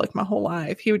alcoholic my whole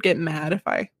life. He would get mad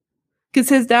because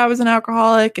his dad was an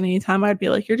alcoholic, and anytime I'd be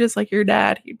like, you're just like your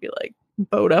dad, he'd be like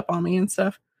bowed up on me and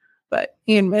stuff. But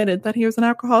he admitted that he was an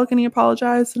alcoholic and he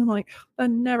apologized. And I'm like, that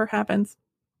never happens.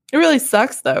 It really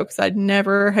sucks though, because I'd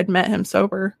never had met him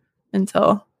sober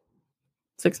until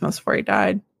 6 months before he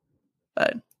died.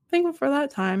 But thankful for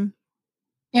that time.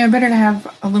 Yeah, better to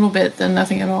have a little bit than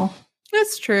nothing at all.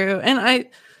 That's true. And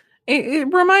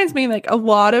it reminds me, like, a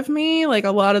lot of me, like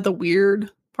a lot of the weird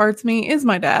parts of me is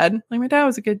my dad. Like, my dad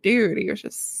was a good dude. He was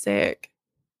just sick.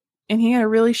 And he had a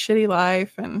really shitty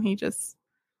life. And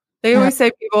they Yeah. always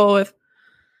say people with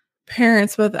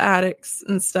parents with addicts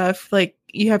and stuff, like,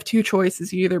 you have two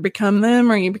choices. You either become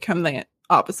them or you become the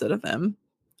opposite of them.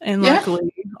 And Yeah.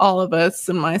 luckily, all of us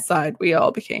and my side, we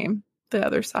all became the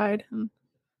other side. And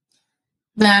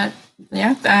I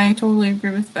totally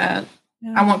agree with that.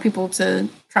 yeah. I want people to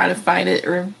try to fight it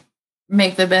or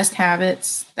make the best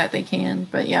habits that they can.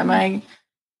 But yeah, my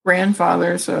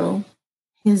grandfather, so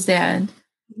his dad,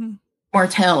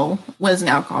 Martel, was an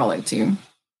alcoholic too.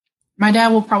 My dad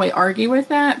will probably argue with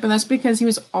that, but that's because he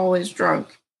was always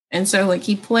drunk. And so like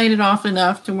he played it off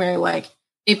enough to where like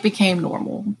it became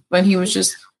normal, but he was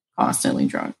just constantly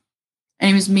drunk. And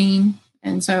he was mean.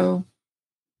 And so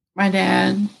my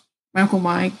dad, my Uncle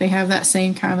Mike, they have that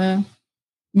same kind of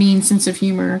mean sense of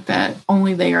humor that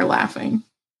only they are laughing.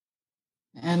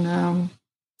 And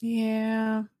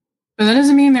yeah. But that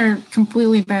doesn't mean they're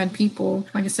completely bad people.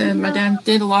 Like I said, my dad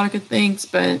did a lot of good things,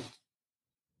 but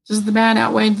just the bad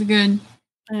outweighed the good.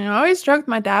 I always joked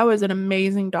my dad was an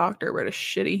amazing doctor, but a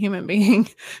shitty human being.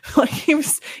 Like he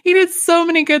did so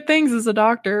many good things as a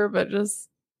doctor, but just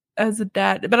as a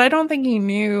dad. But I don't think he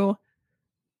knew.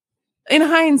 In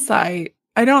hindsight,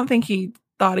 I don't think he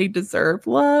thought he deserved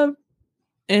love,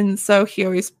 and so he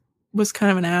always was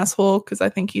kind of an asshole because I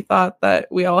think he thought that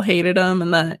we all hated him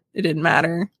and that it didn't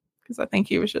matter. Because I think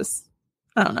he was just,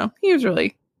 I don't know, he was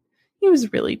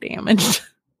really damaged.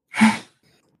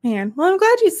 Man, well, I'm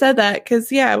glad you said that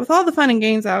because, yeah, with all the fun and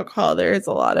games of alcohol, there is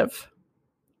a lot of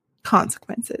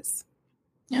consequences.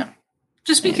 Yeah.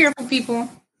 Just be careful, people.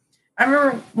 I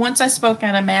remember once I spoke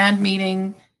at a MAD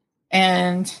meeting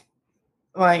and,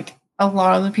 like, a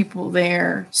lot of the people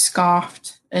there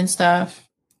scoffed and stuff.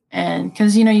 And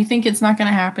because, you think it's not going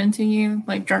to happen to you,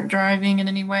 like drunk driving in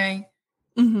any way.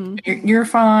 Mm-hmm. You're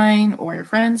fine or your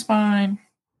friend's fine.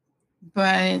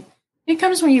 But it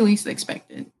comes when you least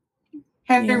expect it.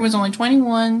 Heather was only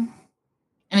 21,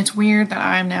 and it's weird that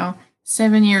I'm now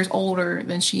 7 years older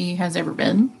than she has ever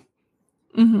been.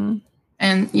 Mm-hmm.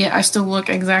 And yet I still look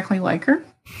exactly like her.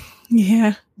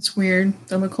 Yeah. It's weird.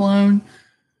 I'm a clone.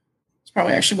 It's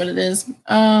probably actually what it is.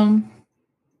 But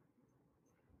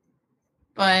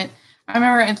I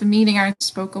remember at the meeting I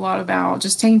spoke a lot about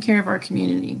just taking care of our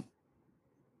community.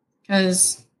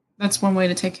 Because that's one way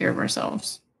to take care of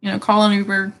ourselves. Call an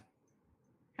Uber,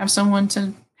 have someone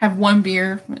to have one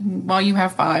beer while you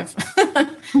have 5.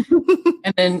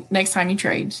 And then next time you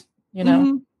trade,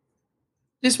 Mm-hmm.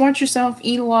 Just watch yourself,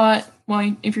 eat a lot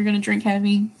if you're going to drink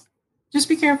heavy. Just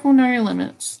be careful, know your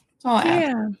limits. That's all I ask.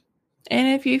 Yeah. And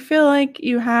if you feel like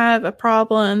you have a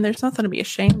problem, there's nothing to be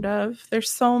ashamed of. There's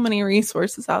so many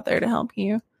resources out there to help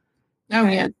you. Oh,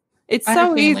 yeah. It's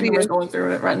so easy. We're going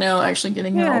through it right now, actually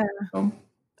getting help. So.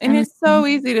 And it's so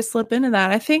easy to slip into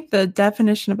that. I think the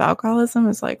definition of alcoholism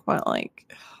is like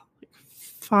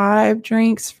 5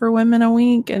 drinks for women a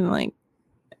week and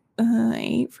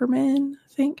 8 for men,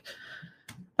 I think.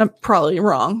 I'm probably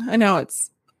wrong. I know it's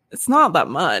not that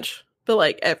much,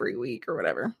 but every week or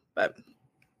whatever. But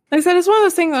like I said, it's one of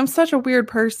those things. I'm such a weird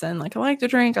person. I like to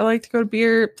drink. I like to go to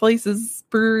beer places,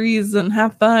 breweries, and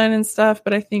have fun and stuff.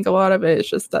 But I think a lot of it is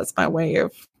just that's my way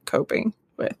of coping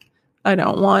with. I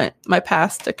don't want my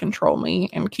past to control me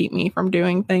and keep me from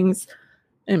doing things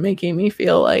and making me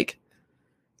feel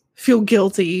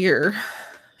guilty or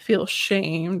feel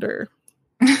shamed or.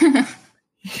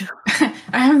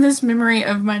 I have this memory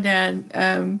of my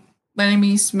dad letting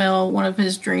me smell one of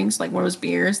his drinks, like one of his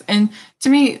beers. And to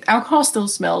me, alcohol still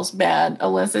smells bad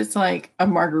unless it's like a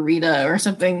margarita or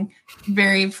something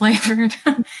very flavored.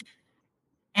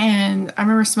 And I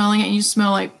remember smelling it and you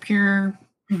smell like pure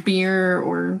beer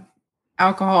or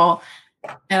alcohol.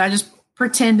 And I just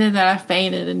pretended that I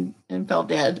fainted and fell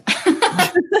dead.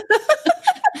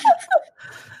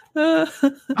 I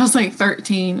was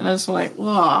 13 and I was whoa,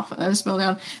 and I just fell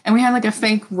down. And we had a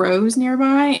fake rose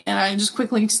nearby and I just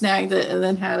quickly snagged it and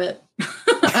then had it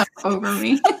over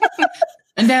me.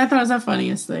 And Dad thought it was the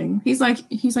funniest thing. He's like,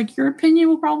 your opinion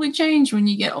will probably change when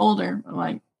you get older. I'm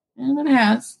like, and it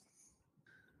has.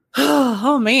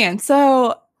 Oh man.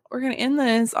 So we're gonna end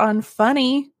this on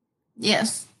funny.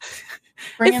 Yes.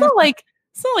 It's not like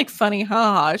funny,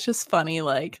 haha. It's just funny,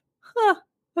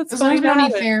 that's funny. We don't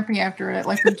need therapy after it,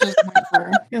 like we just went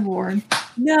for. Good Lord.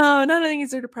 No, none of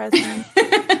these are depressing.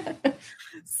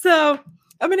 So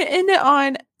I'm going to end it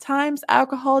on times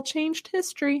alcohol changed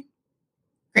history.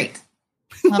 Great.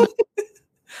 Love it.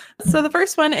 So the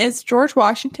first one is George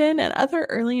Washington and other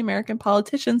early American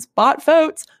politicians bought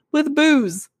votes with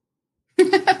booze.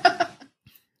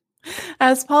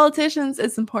 As politicians,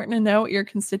 it's important to know what your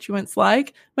constituents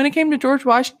like. When it came to George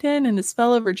Washington and his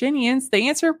fellow Virginians, the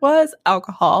answer was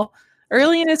alcohol.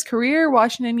 Early in his career,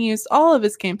 Washington used all of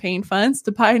his campaign funds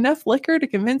to buy enough liquor to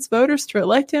convince voters to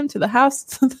elect him to the House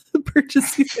to the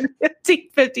purchase in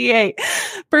 1558.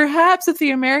 Perhaps if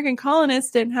the American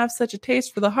colonists didn't have such a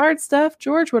taste for the hard stuff,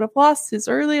 George would have lost his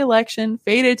early election,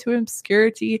 faded to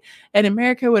obscurity, and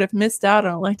America would have missed out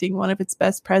on electing one of its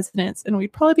best presidents. And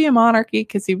we'd probably be a monarchy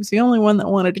because he was the only one that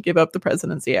wanted to give up the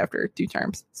presidency after 2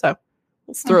 terms. So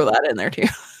let's throw that in there too.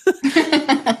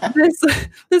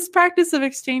 This practice of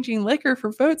exchanging liquor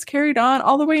for votes carried on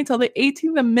all the way until the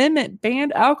 18th Amendment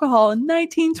banned alcohol in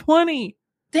 1920.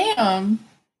 Damn.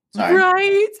 Sorry.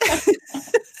 Right?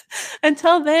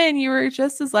 Until then, you were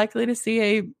just as likely to see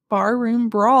a barroom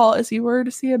brawl as you were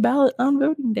to see a ballot on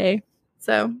voting day.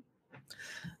 So,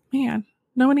 man,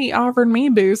 nobody offered me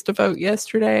booze to vote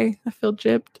yesterday. I feel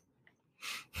gypped.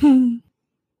 I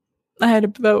had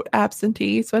to vote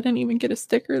absentee, so I didn't even get a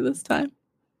sticker this time.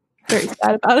 Very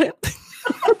sad about it.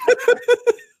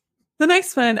 The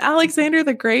next one, Alexander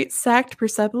the Great sacked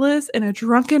Persepolis in a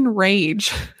drunken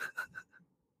rage.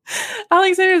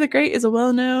 Alexander the Great is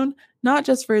well known not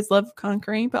just for his love of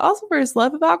conquering, but also for his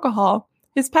love of alcohol.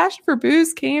 His passion for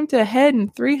booze came to a head in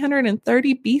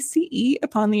 330 BCE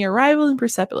upon the arrival in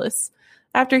Persepolis.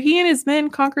 After he and his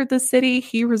men conquered the city,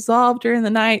 he resolved during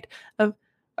a night of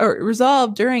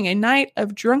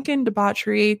drunken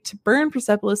debauchery to burn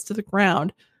Persepolis to the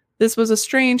ground. This was a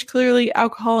strange, clearly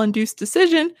alcohol-induced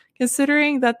decision,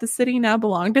 considering that the city now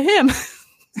belonged to him.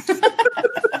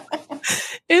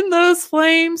 In those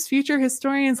flames, future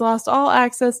historians lost all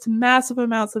access to massive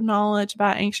amounts of knowledge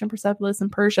about ancient Persepolis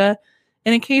and Persia.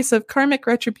 In a case of karmic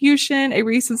retribution, a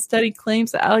recent study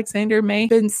claims that Alexander may have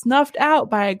been snuffed out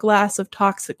by a glass of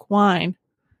toxic wine.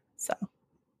 So,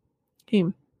 he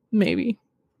maybe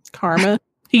karma.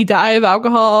 He died of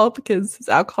alcohol because his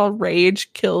alcohol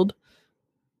rage killed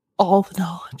all the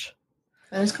knowledge.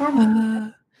 That is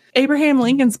karma. Abraham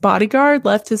Lincoln's bodyguard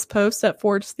left his post at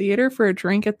Ford's Theater for a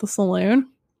drink at the saloon.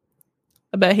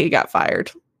 I bet he got fired.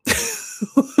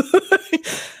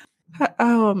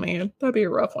 Oh man, that'd be a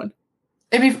rough one.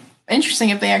 It'd be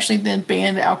interesting if they actually did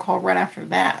ban alcohol right after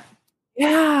that.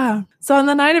 Yeah. So on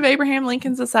the night of Abraham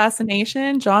Lincoln's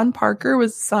assassination, John Parker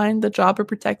was assigned the job of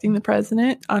protecting the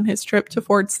president on his trip to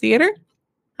Ford's Theater.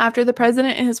 After the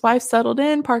president and his wife settled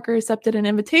in, Parker accepted an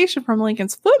invitation from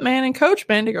Lincoln's footman and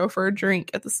coachman to go for a drink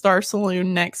at the Star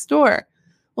Saloon next door.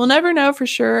 We'll never know for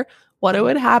sure what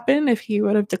would happen if he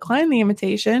would have declined the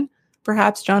invitation.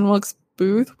 Perhaps John Wilkes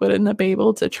Booth wouldn't have been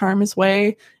able to charm his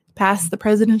way past the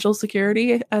presidential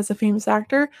security as a famous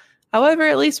actor. However,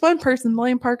 at least one person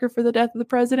blamed Parker for the death of the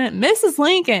president, Mrs.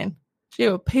 Lincoln. She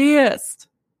was pissed.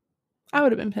 I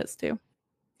would have been pissed too.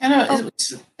 I know.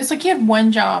 It's like you have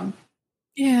one job.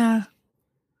 Yeah.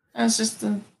 That's just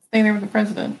to stay there with the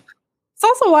president. It's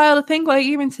also wild to think, like,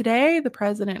 even today, the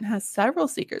president has several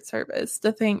Secret Service.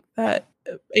 To think that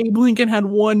Abe Lincoln had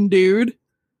one dude,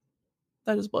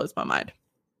 that just blows my mind.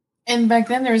 And back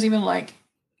then, there was even, like,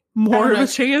 more of a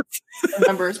chance.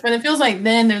 Numbers, but it feels like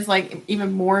then there's, like,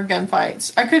 even more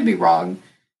gunfights. I could be wrong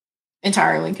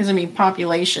entirely, because, I mean,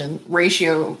 population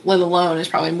ratio, let alone, is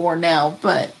probably more now,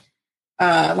 but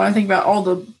when I think about all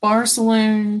the bar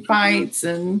saloon fights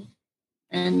and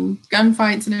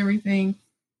gunfights and everything,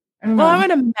 I don't know. Well, I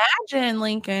would imagine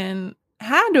Lincoln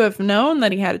had to have known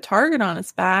that he had a target on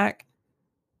his back.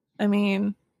 I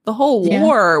mean, the whole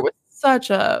war was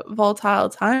such a volatile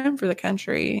time for the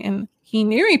country, and he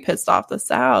knew he pissed off the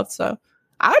South, so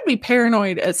I would be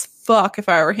paranoid as fuck if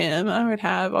I were him. I would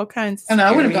have all kinds of...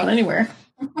 I would have gone anywhere.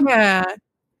 Yeah.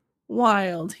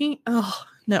 Wild.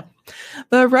 No.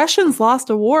 The Russians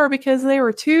lost a war because they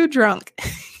were too drunk.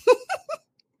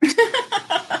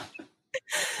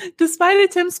 Despite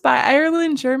attempts by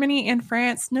Ireland, Germany, and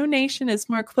France, no nation is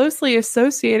more closely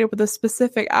associated with a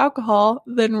specific alcohol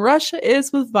than Russia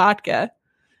is with vodka.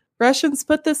 Russians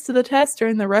put this to the test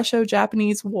during the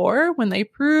Russo-Japanese War when they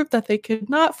proved that they could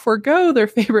not forego their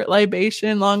favorite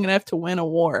libation long enough to win a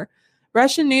war.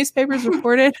 Russian newspapers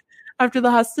reported after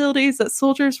the hostilities that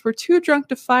soldiers were too drunk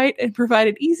to fight and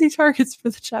provided easy targets for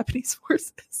the Japanese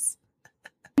forces.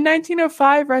 In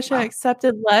 1905, Russia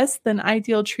accepted less than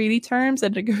ideal treaty terms, a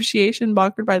negotiation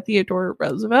brokered by Theodore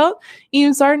Roosevelt.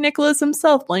 Even Tsar Nicholas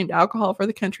himself blamed alcohol for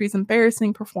the country's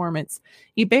embarrassing performance.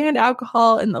 He banned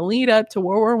alcohol in the lead up to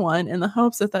World War I in the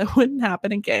hopes that wouldn't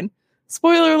happen again.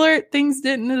 Spoiler alert, things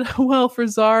didn't end well for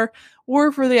Tsar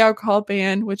or for the alcohol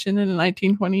ban, which ended in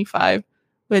 1925.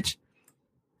 which,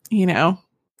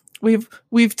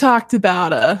 we've talked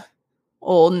about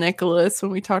old Nicholas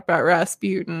when we talked about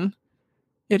Rasputin.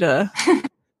 It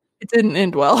didn't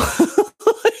end well.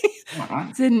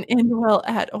 It didn't end well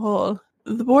at all.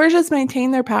 The Borgias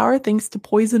maintain their power thanks to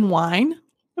poison wine.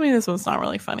 I mean, this one's not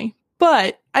really funny,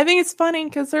 but I think it's funny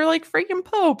because they're like freaking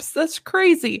popes. That's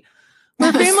crazy.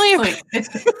 For family,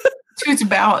 it's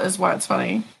about is why it's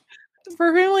funny. For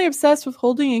a family obsessed with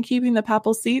holding and keeping the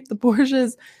papal seat, the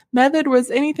Borgias' method was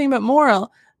anything but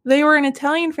moral. They were an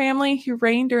Italian family who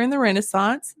reigned during the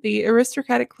Renaissance. The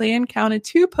aristocratic clan counted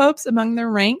 2 popes among their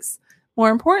ranks. More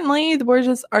importantly, the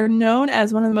Borgias are known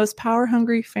as one of the most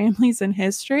power-hungry families in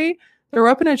history. Their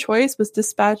weapon of choice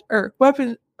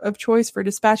for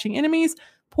dispatching enemies,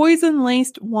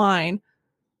 poison-laced wine.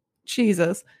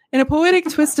 Jesus. In a poetic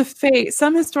twist of fate,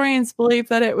 some historians believe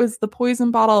that it was the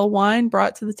poison bottle of wine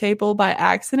brought to the table by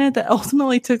accident that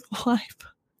ultimately took the life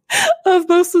of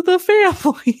most of the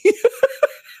family.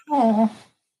 Oh,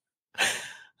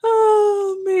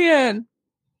 man.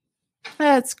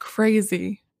 That's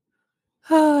crazy.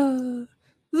 This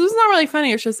was not really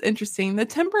funny. It's just interesting. The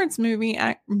temperance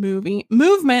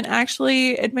movement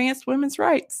actually advanced women's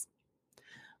rights.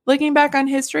 Looking back on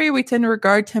history, we tend to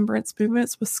regard temperance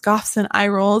movements with scoffs and eye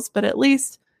rolls, but at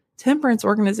least temperance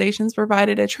organizations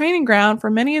provided a training ground for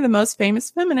many of the most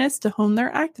famous feminists to hone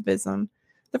their activism.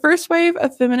 The first wave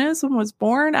of feminism was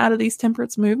born out of these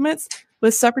temperance movements,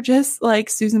 with suffragists like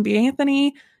Susan B.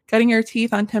 Anthony cutting her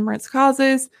teeth on temperance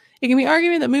causes. It can be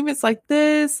argued that movements like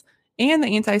this and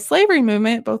the anti-slavery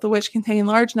movement, both of which contain a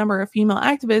large number of female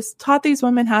activists, taught these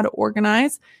women how to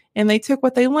organize, and they took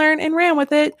what they learned and ran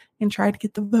with it and tried to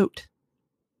get the vote.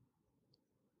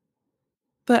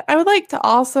 But I would like to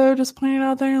also just point it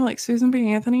out there, like Susan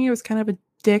B. Anthony was kind of a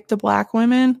dick to Black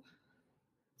women.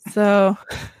 So,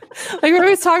 like, we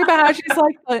always talk about how she's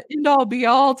like the end all be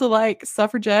all to like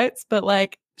suffragettes, but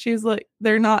like she's like,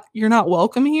 you're not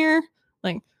welcome here.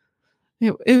 Like,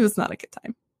 it was not a good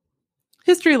time.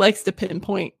 History likes to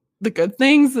pinpoint the good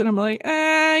things, and I'm like,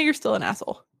 you're still an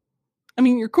asshole. I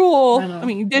mean, you're cool. I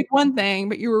mean, you did one thing,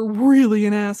 but you were really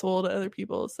an asshole to other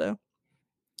people. So,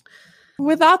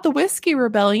 without the Whiskey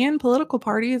Rebellion, political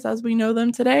parties as we know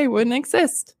them today wouldn't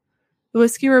exist. The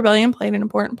Whiskey Rebellion played an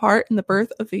important part in the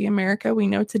birth of the America we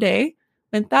know today.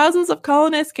 When thousands of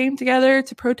colonists came together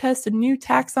to protest a new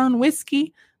tax on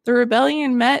whiskey, the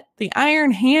rebellion met the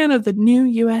iron hand of the new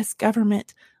U.S.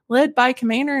 government, led by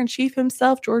Commander-in-Chief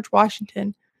himself, George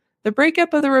Washington. The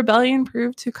breakup of the rebellion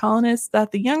proved to colonists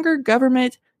that the younger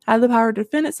government had the power to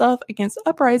defend itself against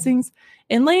uprisings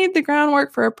and laid the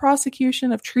groundwork for a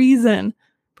prosecution of treason.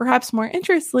 Perhaps more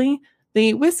interestingly,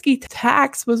 the whiskey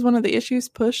tax was one of the issues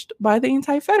pushed by the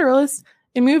Anti-Federalists,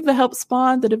 a move that helped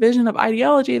spawn the division of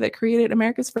ideology that created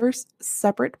America's first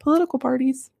separate political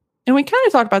parties. And we kind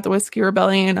of talked about the Whiskey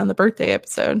Rebellion on the birthday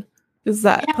episode. Is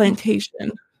that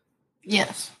plantation?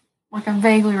 Yes. Like I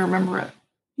vaguely remember it.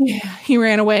 Yeah, he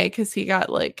ran away because he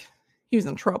was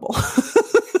in trouble.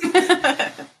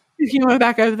 If he went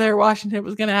back over there, Washington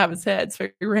was going to have his head, so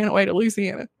he ran away to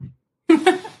Louisiana.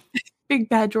 Big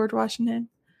bad George Washington.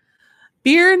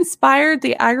 Beer inspired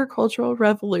the agricultural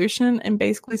revolution and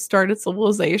basically started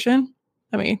civilization.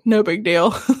 I mean, no big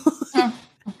deal.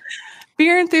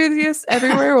 Beer enthusiasts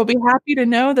everywhere will be happy to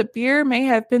know that beer may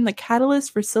have been the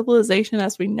catalyst for civilization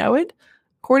as we know it.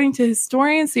 According to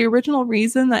historians, the original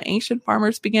reason that ancient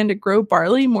farmers began to grow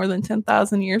barley more than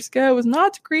 10,000 years ago was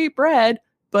not to create bread,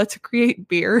 but to create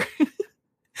beer.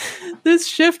 This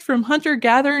shift from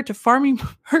hunter-gatherer to farming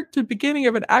marked the beginning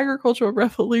of an agricultural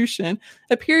revolution,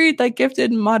 a period that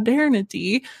gifted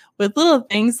modernity with little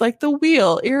things like the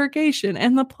wheel, irrigation,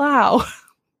 and the plow.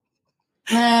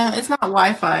 Nah, it's not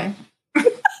Wi-Fi.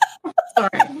 Sorry,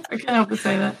 I can't help but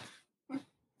say that.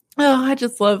 Oh, I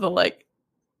just love the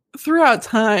throughout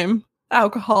time,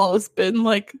 alcohol has been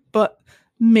but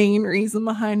main reason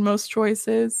behind most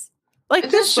choices. It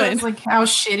just shows how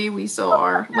shitty we still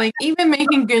are. Like even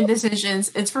making good decisions,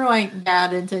 it's for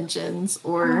bad intentions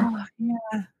or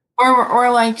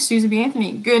like Susan B.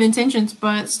 Anthony, good intentions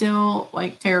but still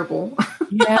terrible.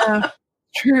 Yeah,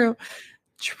 true.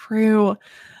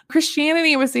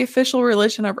 Christianity was the official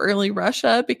religion of early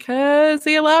Russia because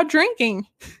they allowed drinking.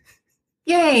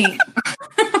 Yay!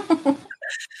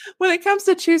 When it comes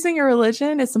to choosing a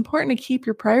religion, it's important to keep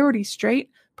your priorities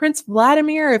straight. Prince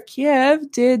Vladimir of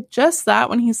Kiev did just that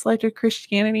when he selected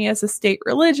Christianity as a state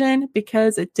religion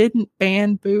because it didn't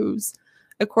ban booze.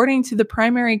 According to the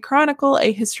Primary Chronicle,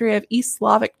 a history of East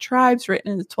Slavic tribes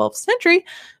written in the 12th century,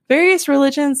 various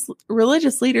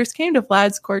religious leaders came to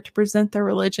Vlad's court to present their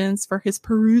religions for his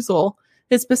perusal.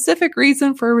 His specific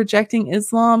reason for rejecting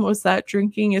Islam was that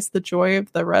drinking is the joy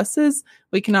of the races.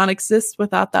 We cannot exist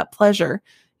without that pleasure.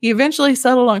 He eventually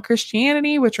settled on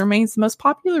Christianity, which remains the most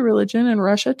popular religion in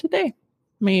Russia today.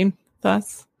 I mean,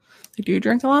 thus, they do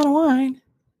drink a lot of wine.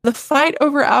 The fight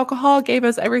over alcohol gave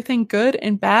us everything good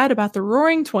and bad about the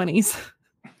Roaring '20s.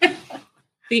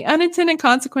 The unintended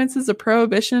consequences of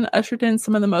prohibition ushered in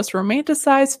some of the most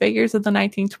romanticized figures of the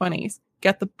 1920s.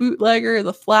 Got the bootlegger,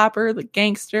 the flapper, the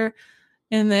gangster.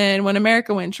 And then when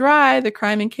America went dry, the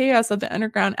crime and chaos of the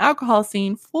underground alcohol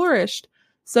scene flourished.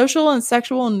 Social and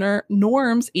sexual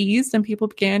norms eased, and people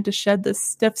began to shed the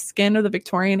stiff skin of the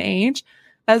Victorian age.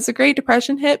 As the Great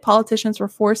Depression hit, politicians were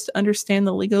forced to understand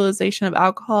the legalization of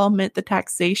alcohol meant the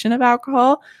taxation of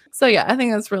alcohol. So yeah, I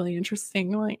think that's really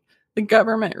interesting. Like, the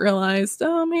government realized,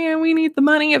 oh man, we need the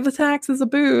money of the taxes of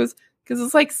booze, because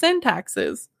it's like sin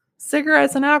taxes.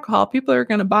 Cigarettes and alcohol, people are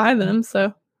going to buy them,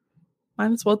 so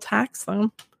might as well tax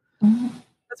them. Mm-hmm.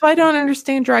 That's why I don't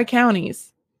understand dry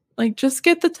counties. Like, just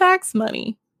get the tax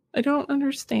money. I don't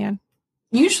understand.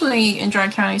 Usually in dry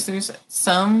counties, there's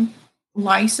some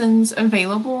license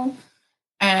available.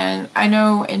 And I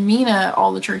know in Mena,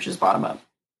 all the churches bought them up.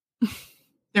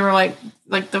 They were like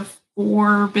the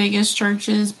 4 biggest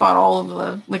churches bought all of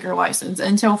the liquor license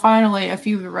until finally a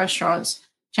few of the restaurants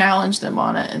challenged them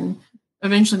on it, and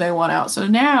eventually they won out. So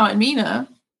now in Mena,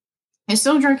 it's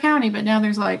still Dry County, but now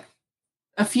there's like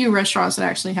a few restaurants that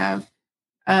actually have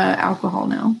alcohol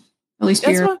now, at least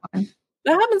beer.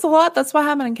 That happens a lot. That's what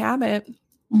happened in Cabot.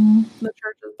 Mm-hmm. The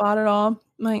churches bought it all.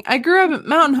 Like, I grew up,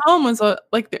 Mountain Home was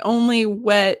like the only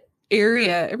wet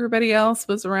area. Everybody else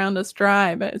was around us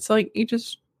dry, but it's like you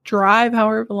just drive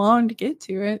however long to get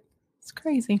to it. It's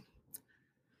crazy.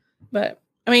 But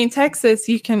I mean, Texas,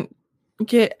 you can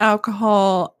get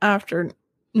alcohol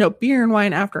beer and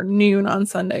wine after noon on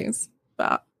Sundays.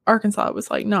 But Arkansas was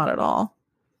like not at all.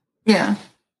 Yeah.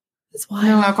 It's wild.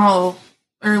 No alcohol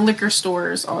or liquor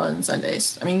stores on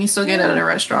Sundays. I mean, you still get it at a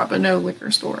restaurant, but no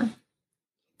liquor store.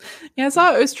 Yeah, I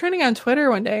saw it was trending on Twitter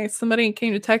one day. Somebody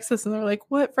came to Texas and they were like,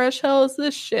 what fresh hell is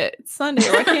this shit? It's Sunday.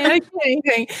 Why can't I get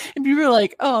anything? And people were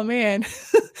like, oh man,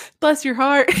 bless your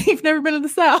heart. You've never been to the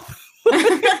South.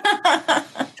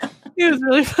 It was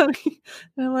really funny.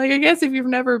 And I'm like, I guess if you've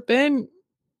never been,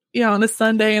 on a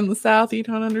Sunday in the South, you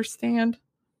don't understand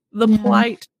the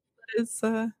plight that is.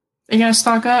 You gotta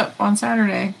stock up on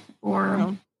Saturday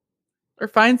or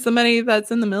find somebody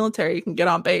that's in the military you can get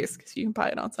on base, because you can buy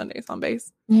it on Sundays on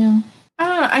base. Yeah. I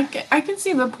don't know. I can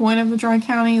see the point of the dry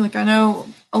county. Like, I know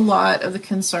a lot of the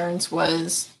concerns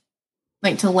was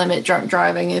like to limit drunk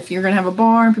driving. If you're going to have a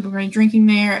bar and people are going to be drinking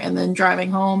there and then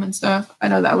driving home and stuff. I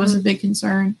know that was a big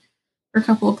concern for a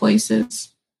couple of places.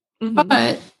 Mm-hmm.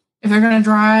 But if they're going to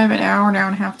drive an hour and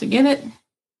a half to get it, then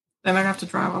they're going to have to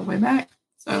drive all the way back.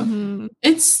 So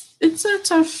it's a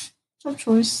tough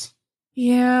choice.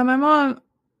 Yeah, my mom,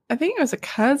 I think it was a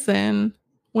cousin,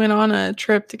 went on a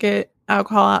trip to get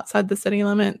alcohol outside the city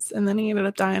limits, and then he ended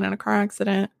up dying in a car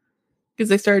accident because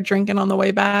they started drinking on the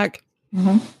way back.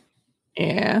 Mm-hmm.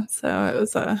 Yeah, so it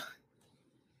was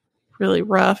really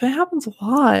rough. It happens a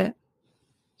lot.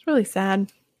 It's really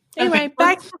sad. Anyway,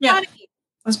 back to the body.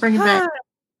 Let's bring it back.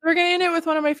 We're going to end it with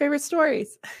one of my favorite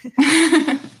stories.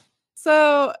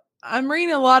 So I'm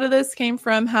reading a lot of this came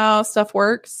from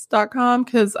howstuffworks.com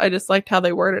because I just liked how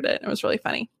they worded it. It was really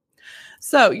funny.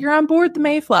 So you're on board the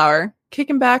Mayflower,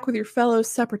 kicking back with your fellow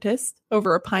separatists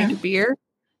over a pint of beer.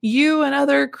 You and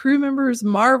other crew members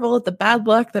marvel at the bad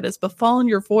luck that has befallen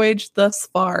your voyage thus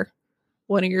far.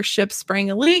 One of your ships sprang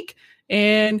a leak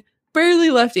and barely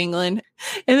left England.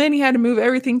 And then you had to move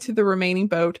everything to the remaining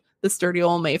boat, the sturdy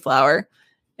old Mayflower.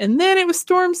 And then it was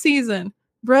storm season.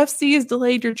 Rough seas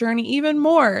delayed your journey even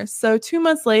more. So 2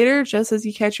 months later, just as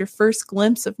you catch your first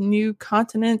glimpse of new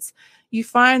continents, you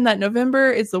find that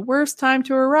November is the worst time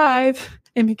to arrive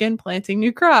and begin planting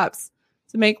new crops.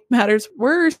 To make matters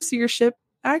worse, your ship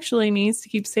actually needs to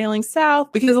keep sailing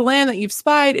south because the land that you've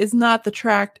spied is not the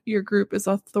tract your group is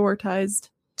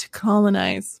authorized to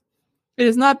colonize. It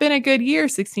has not been a good year,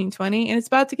 1620, and it's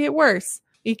about to get worse.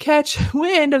 You catch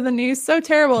wind of the news so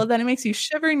terrible that it makes you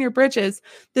shiver in your britches.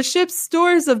 The ship's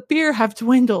stores of beer have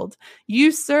dwindled.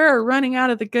 You, sir, are running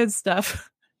out of the good stuff.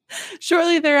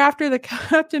 Shortly thereafter, the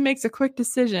captain makes a quick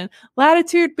decision.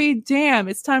 Latitude be damned.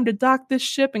 It's time to dock this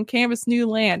ship and canvass new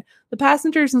land. The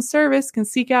passengers in service can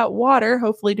seek out water,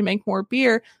 hopefully to make more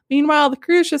beer. Meanwhile, the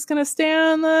crew's just going to stay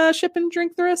on the ship and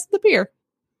drink the rest of the beer.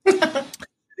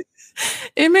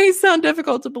 It may sound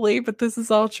difficult to believe, but this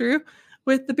is all true.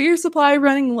 With the beer supply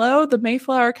running low, the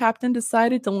Mayflower captain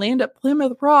decided to land at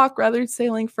Plymouth Rock rather than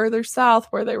sailing further south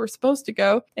where they were supposed to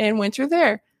go and winter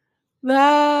there.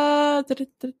 They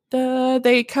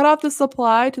cut off the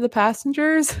supply to the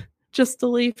passengers just to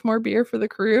leave more beer for the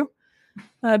crew.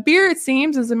 Beer, it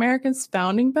seems, is America's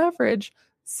founding beverage.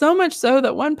 So much so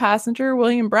that one passenger,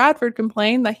 William Bradford,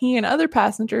 complained that he and other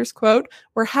passengers, quote,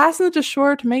 were hastened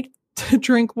ashore to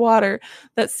drink water,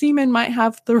 that seamen might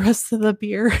have the rest of the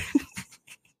beer.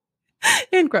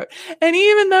 End quote. And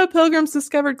even though pilgrims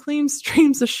discovered clean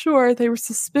streams ashore, they were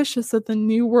suspicious of the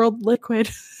New World liquid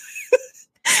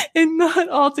and not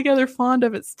altogether fond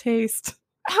of its taste.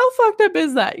 How fucked up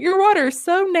is that? Your water is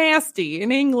so nasty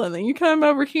in England that you come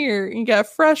over here and you got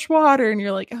fresh water and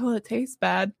you're like, oh, it tastes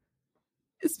bad.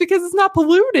 It's because it's not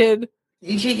polluted.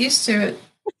 You get used to it.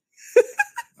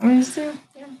 I'm used to it.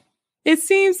 Yeah. It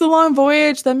seems the long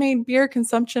voyage that made beer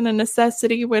consumption a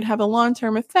necessity would have a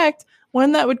long-term effect,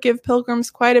 one that would give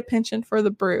pilgrims quite a penchant for the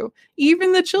brew.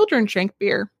 Even the children drank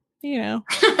beer, you know.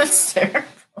 That's terrible.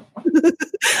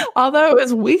 Although it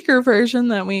was a weaker version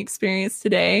than we experience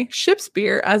today, ship's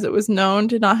beer, as it was known,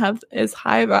 did not have as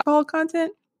high of alcohol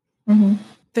content. Mm-hmm.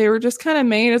 They were just kind of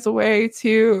made as a way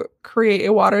to create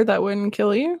a water that wouldn't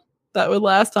kill you, that would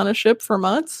last on a ship for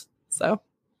months. So,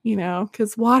 you know,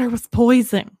 because water was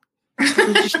poison.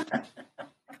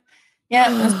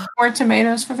 Yeah, more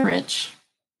tomatoes for the rich.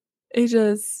 It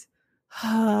just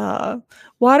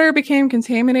water became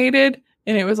contaminated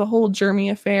and it was a whole germy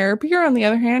affair. Beer, on the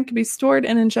other hand, could be stored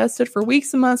and ingested for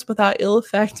weeks and months without ill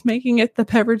effect, making it the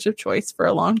beverage of choice for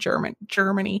a long journey.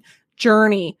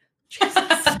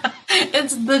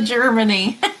 It's the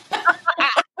Germany.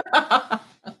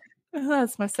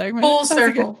 That's my segment. Full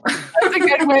circle. That's a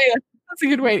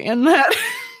good way to end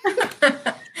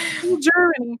that.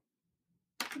 Germany.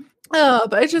 Oh,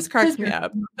 but it just cracks me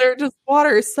up. They're just,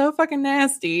 water is so fucking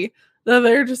nasty that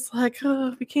they're just like,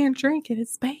 oh, we can't drink it.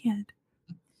 It's bad.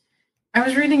 I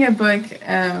was reading a book.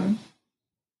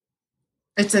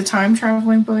 It's a time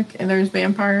traveling book, and there's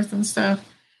vampires and stuff.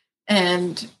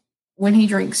 And when he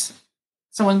drinks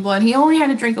someone's blood, he only had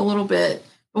to drink a little bit.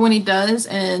 But when he does,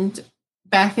 and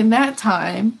back in that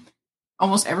time,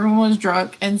 almost everyone was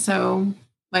drunk. And so,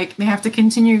 like, they have to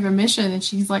continue the mission. And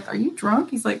she's like, are you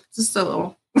drunk? He's like, just a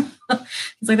little.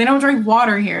 It's like, they don't drink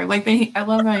water here. Like, I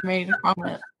love how he made a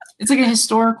comment. It's like a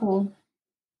historical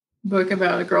book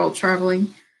about a girl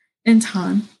traveling in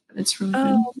time. It's really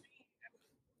good.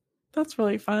 That's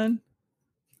really fun.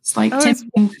 It's like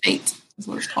Tempting Fate is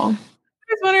what it's called. I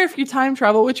just wonder if you time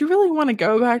travel, would you really want to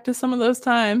go back to some of those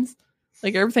times?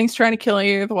 Like, everything's trying to kill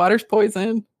you, the water's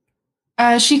poison.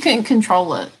 She couldn't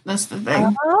control it. That's the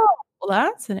thing. Oh, well,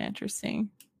 that's an interesting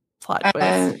plot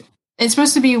twist. It's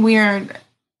supposed to be weird.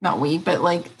 Not we, but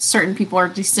like certain people are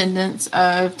descendants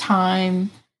of time,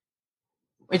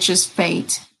 which is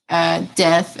fate,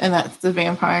 death, and that's the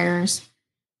vampires,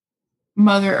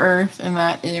 Mother Earth, and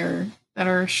that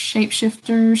are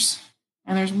shapeshifters.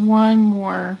 And there's one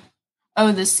more.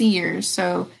 Oh, the seers.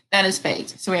 So that is fate.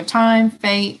 So we have time,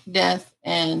 fate, death,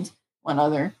 and one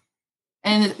other.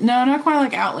 And no, not quite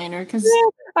like Outlander, because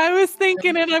I was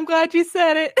thinking it. I'm glad you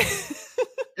said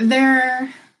it.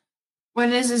 What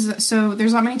it is so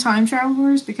there's not many time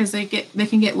travelers because they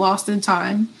can get lost in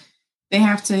time. They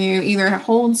have to either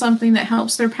hold something that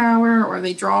helps their power, or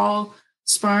they draw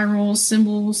spirals,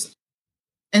 symbols,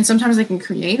 and sometimes they can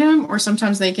create them, or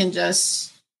sometimes they can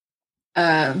just,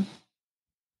 or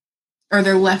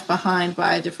they're left behind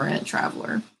by a different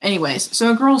traveler. Anyways, so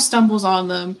a girl stumbles on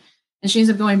them, and she ends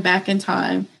up going back in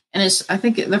time. And I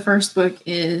think the first book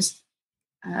is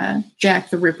Jack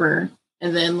the Ripper.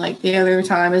 And then, like, the other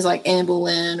time is, like, Anne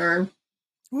Boleyn or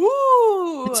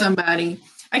somebody.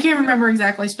 I can't remember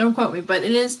exactly, so don't quote me. But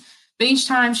it is, but each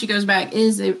time she goes back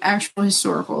is an actual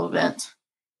historical event.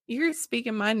 You're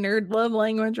speaking my nerd love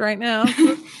language right now.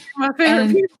 My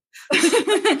favorite.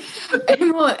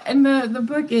 And the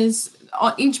book is,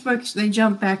 each book, they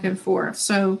jump back and forth.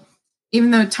 So even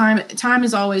though time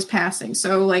is always passing.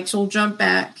 So, like, she'll jump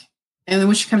back. And then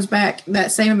when she comes back,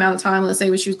 that same amount of time, let's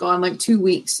say when she was gone like 2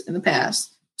 weeks in the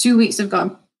past, 2 weeks have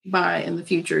gone by in the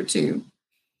future too.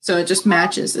 So it just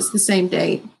matches. It's the same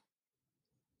date.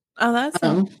 Oh, that's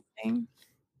interesting.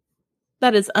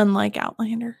 That is unlike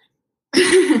Outlander.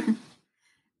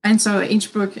 And so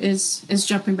each book is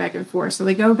jumping back and forth. So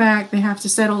they go back, they have to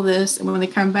settle this. And when they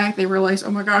come back, they realize,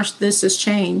 oh my gosh, this has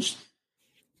changed.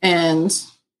 And so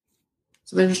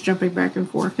they're just jumping back and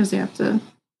forth because they have to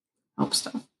help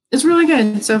stuff. It's really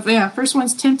good. So, yeah, first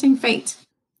one's Tempting Fate.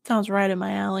 Sounds right in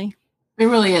my alley. It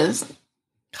really is.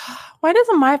 Why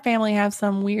doesn't my family have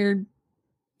some weird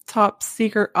top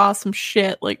secret awesome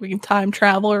shit like we can time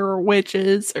travel or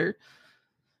witches or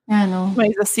I know.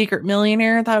 Somebody's a secret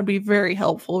millionaire? That would be very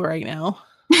helpful right now.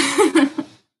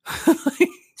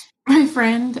 My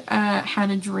friend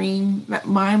had a dream that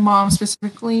my mom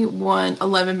specifically won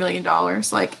 $11 million.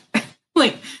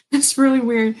 Like this really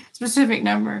weird specific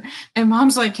number. And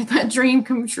mom's like, can that dream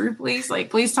come true, please? Like,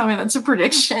 please tell me that's a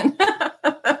prediction.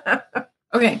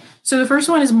 Okay, so the first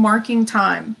one is Marking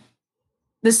Time.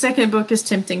 The second book is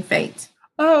Tempting Fate.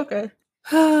 Oh, okay.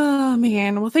 Oh,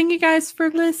 man. Well, thank you guys for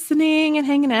listening and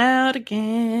hanging out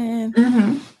again.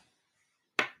 Mm-hmm.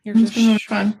 It's been really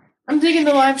fun. I'm digging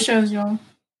the live shows, y'all.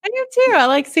 I do too. I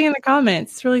like seeing the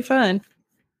comments. It's really fun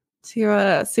to see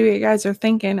what you guys are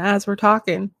thinking as we're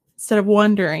talking, instead of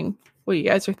wondering what you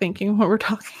guys are thinking when we're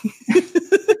talking.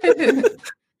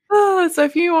 So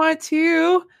if you want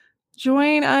to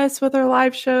join us with our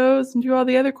live shows and do all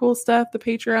the other cool stuff the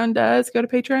Patreon does, go to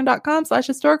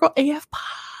patreon.com/historicalafpod.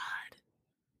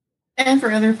 And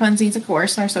for other funsies, of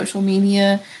course, our social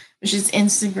media, which is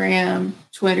Instagram,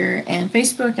 Twitter, and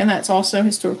Facebook, and that's also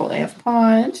Historical AF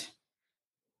Pod.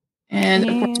 And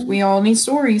of course, we all need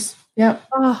stories. Yep.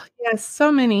 Oh, yes,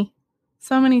 so many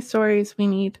stories we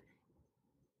need.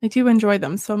 I do enjoy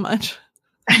them so much.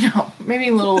 I know, maybe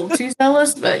a little too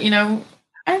zealous, but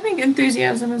I think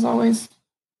enthusiasm is always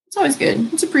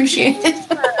good. It's appreciated.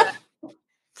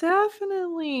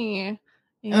 Definitely.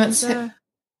 And is that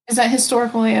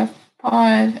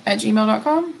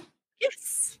historicalafpod@gmail.com?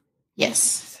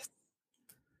 Yes.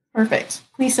 Perfect.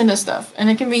 Please send us stuff. And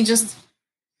it can be just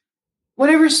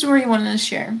whatever story you want to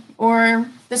share. Or,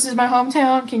 this is my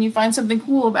hometown. Can you find something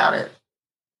cool about it?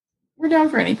 We're down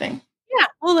for anything. Yeah,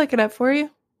 we'll look it up for you.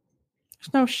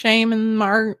 There's no shame in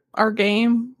our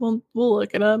game. We'll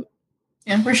look it up.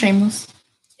 Yeah, we're shameless.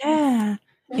 Yeah.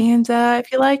 And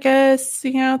if you like us,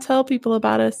 tell people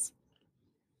about us.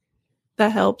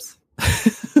 That helps.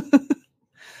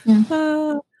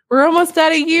 Yeah. We're almost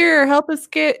at a year. Help us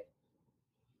get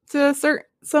to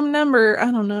some number.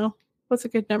 I don't know. What's a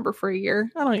good number for a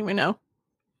year? I don't even know.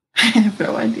 I have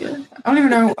no idea. I don't even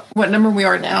know what number we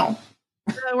are now.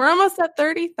 We're almost at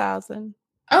 30,000.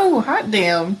 Oh, hot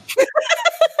damn.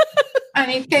 I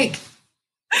need cake.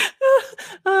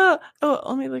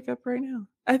 Let me look up right now.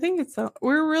 I think it's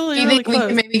we're really, Do you think we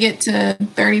can maybe get to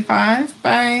 35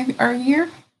 by our year?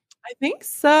 I think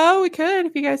so. We could,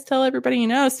 if you guys tell everybody you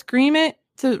know. Scream it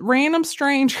to random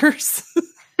strangers.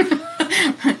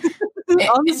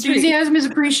 Enthusiasm is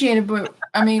appreciated, but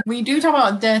we do talk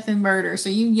about death and murder. So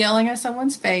you yelling at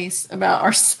someone's face about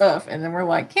our stuff, and then we're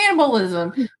like,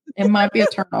 cannibalism, it might be a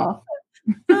turnoff.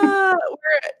 We're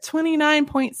at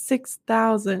 29.6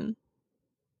 thousand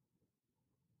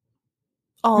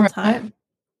all time.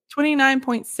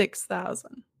 29.6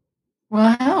 thousand.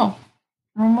 Wow.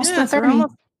 We're almost at 30. We're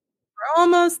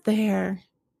almost there.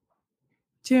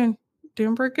 Doing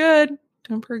pretty good.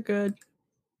 Doing pretty good.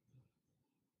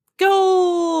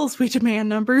 Goals. We demand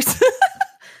numbers.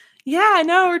 Yeah, I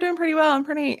know we're doing pretty well. I'm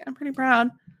pretty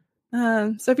proud.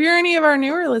 So if you're any of our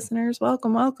newer listeners,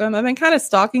 welcome. I've been kind of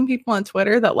stalking people on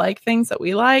Twitter that like things that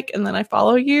we like, and then I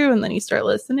follow you, and then you start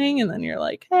listening, and then you're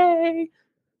like, hey.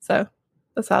 So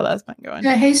that's how that's been going.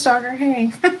 Yeah, hey, stalker,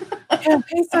 hey. Yeah,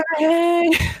 hey, stalker,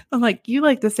 hey. I'm like, you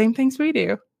like the same things we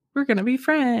do. We're going to be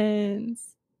friends.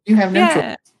 You have no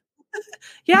choice.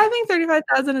 Yeah, I think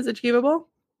 35,000 is achievable.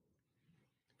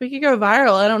 We could go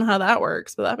viral. I don't know how that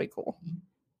works, but that'd be cool.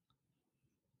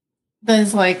 That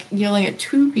is like yelling at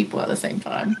two people at the same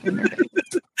time.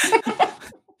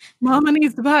 Mama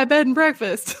needs to buy a bed and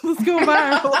breakfast. Let's go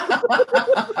viral.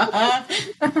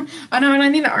 I know, and I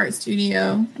need an art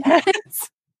studio.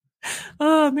 Yes.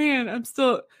 Oh man, I'm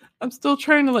still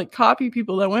trying to like copy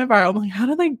people that went viral. I'm like, how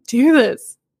do they do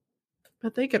this?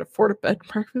 But they could afford a bed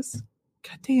and breakfast.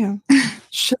 God damn.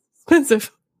 Shit's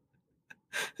expensive.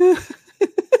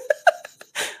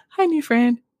 Hi, new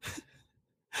friend.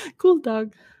 Cool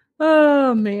dog.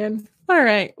 Oh man. All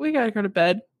right. We gotta go to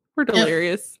bed. We're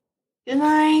delirious. Good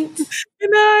night. Good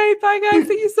night. Bye guys.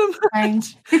 Thank you so much. Bye.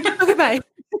 Okay, bye.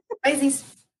 Bye.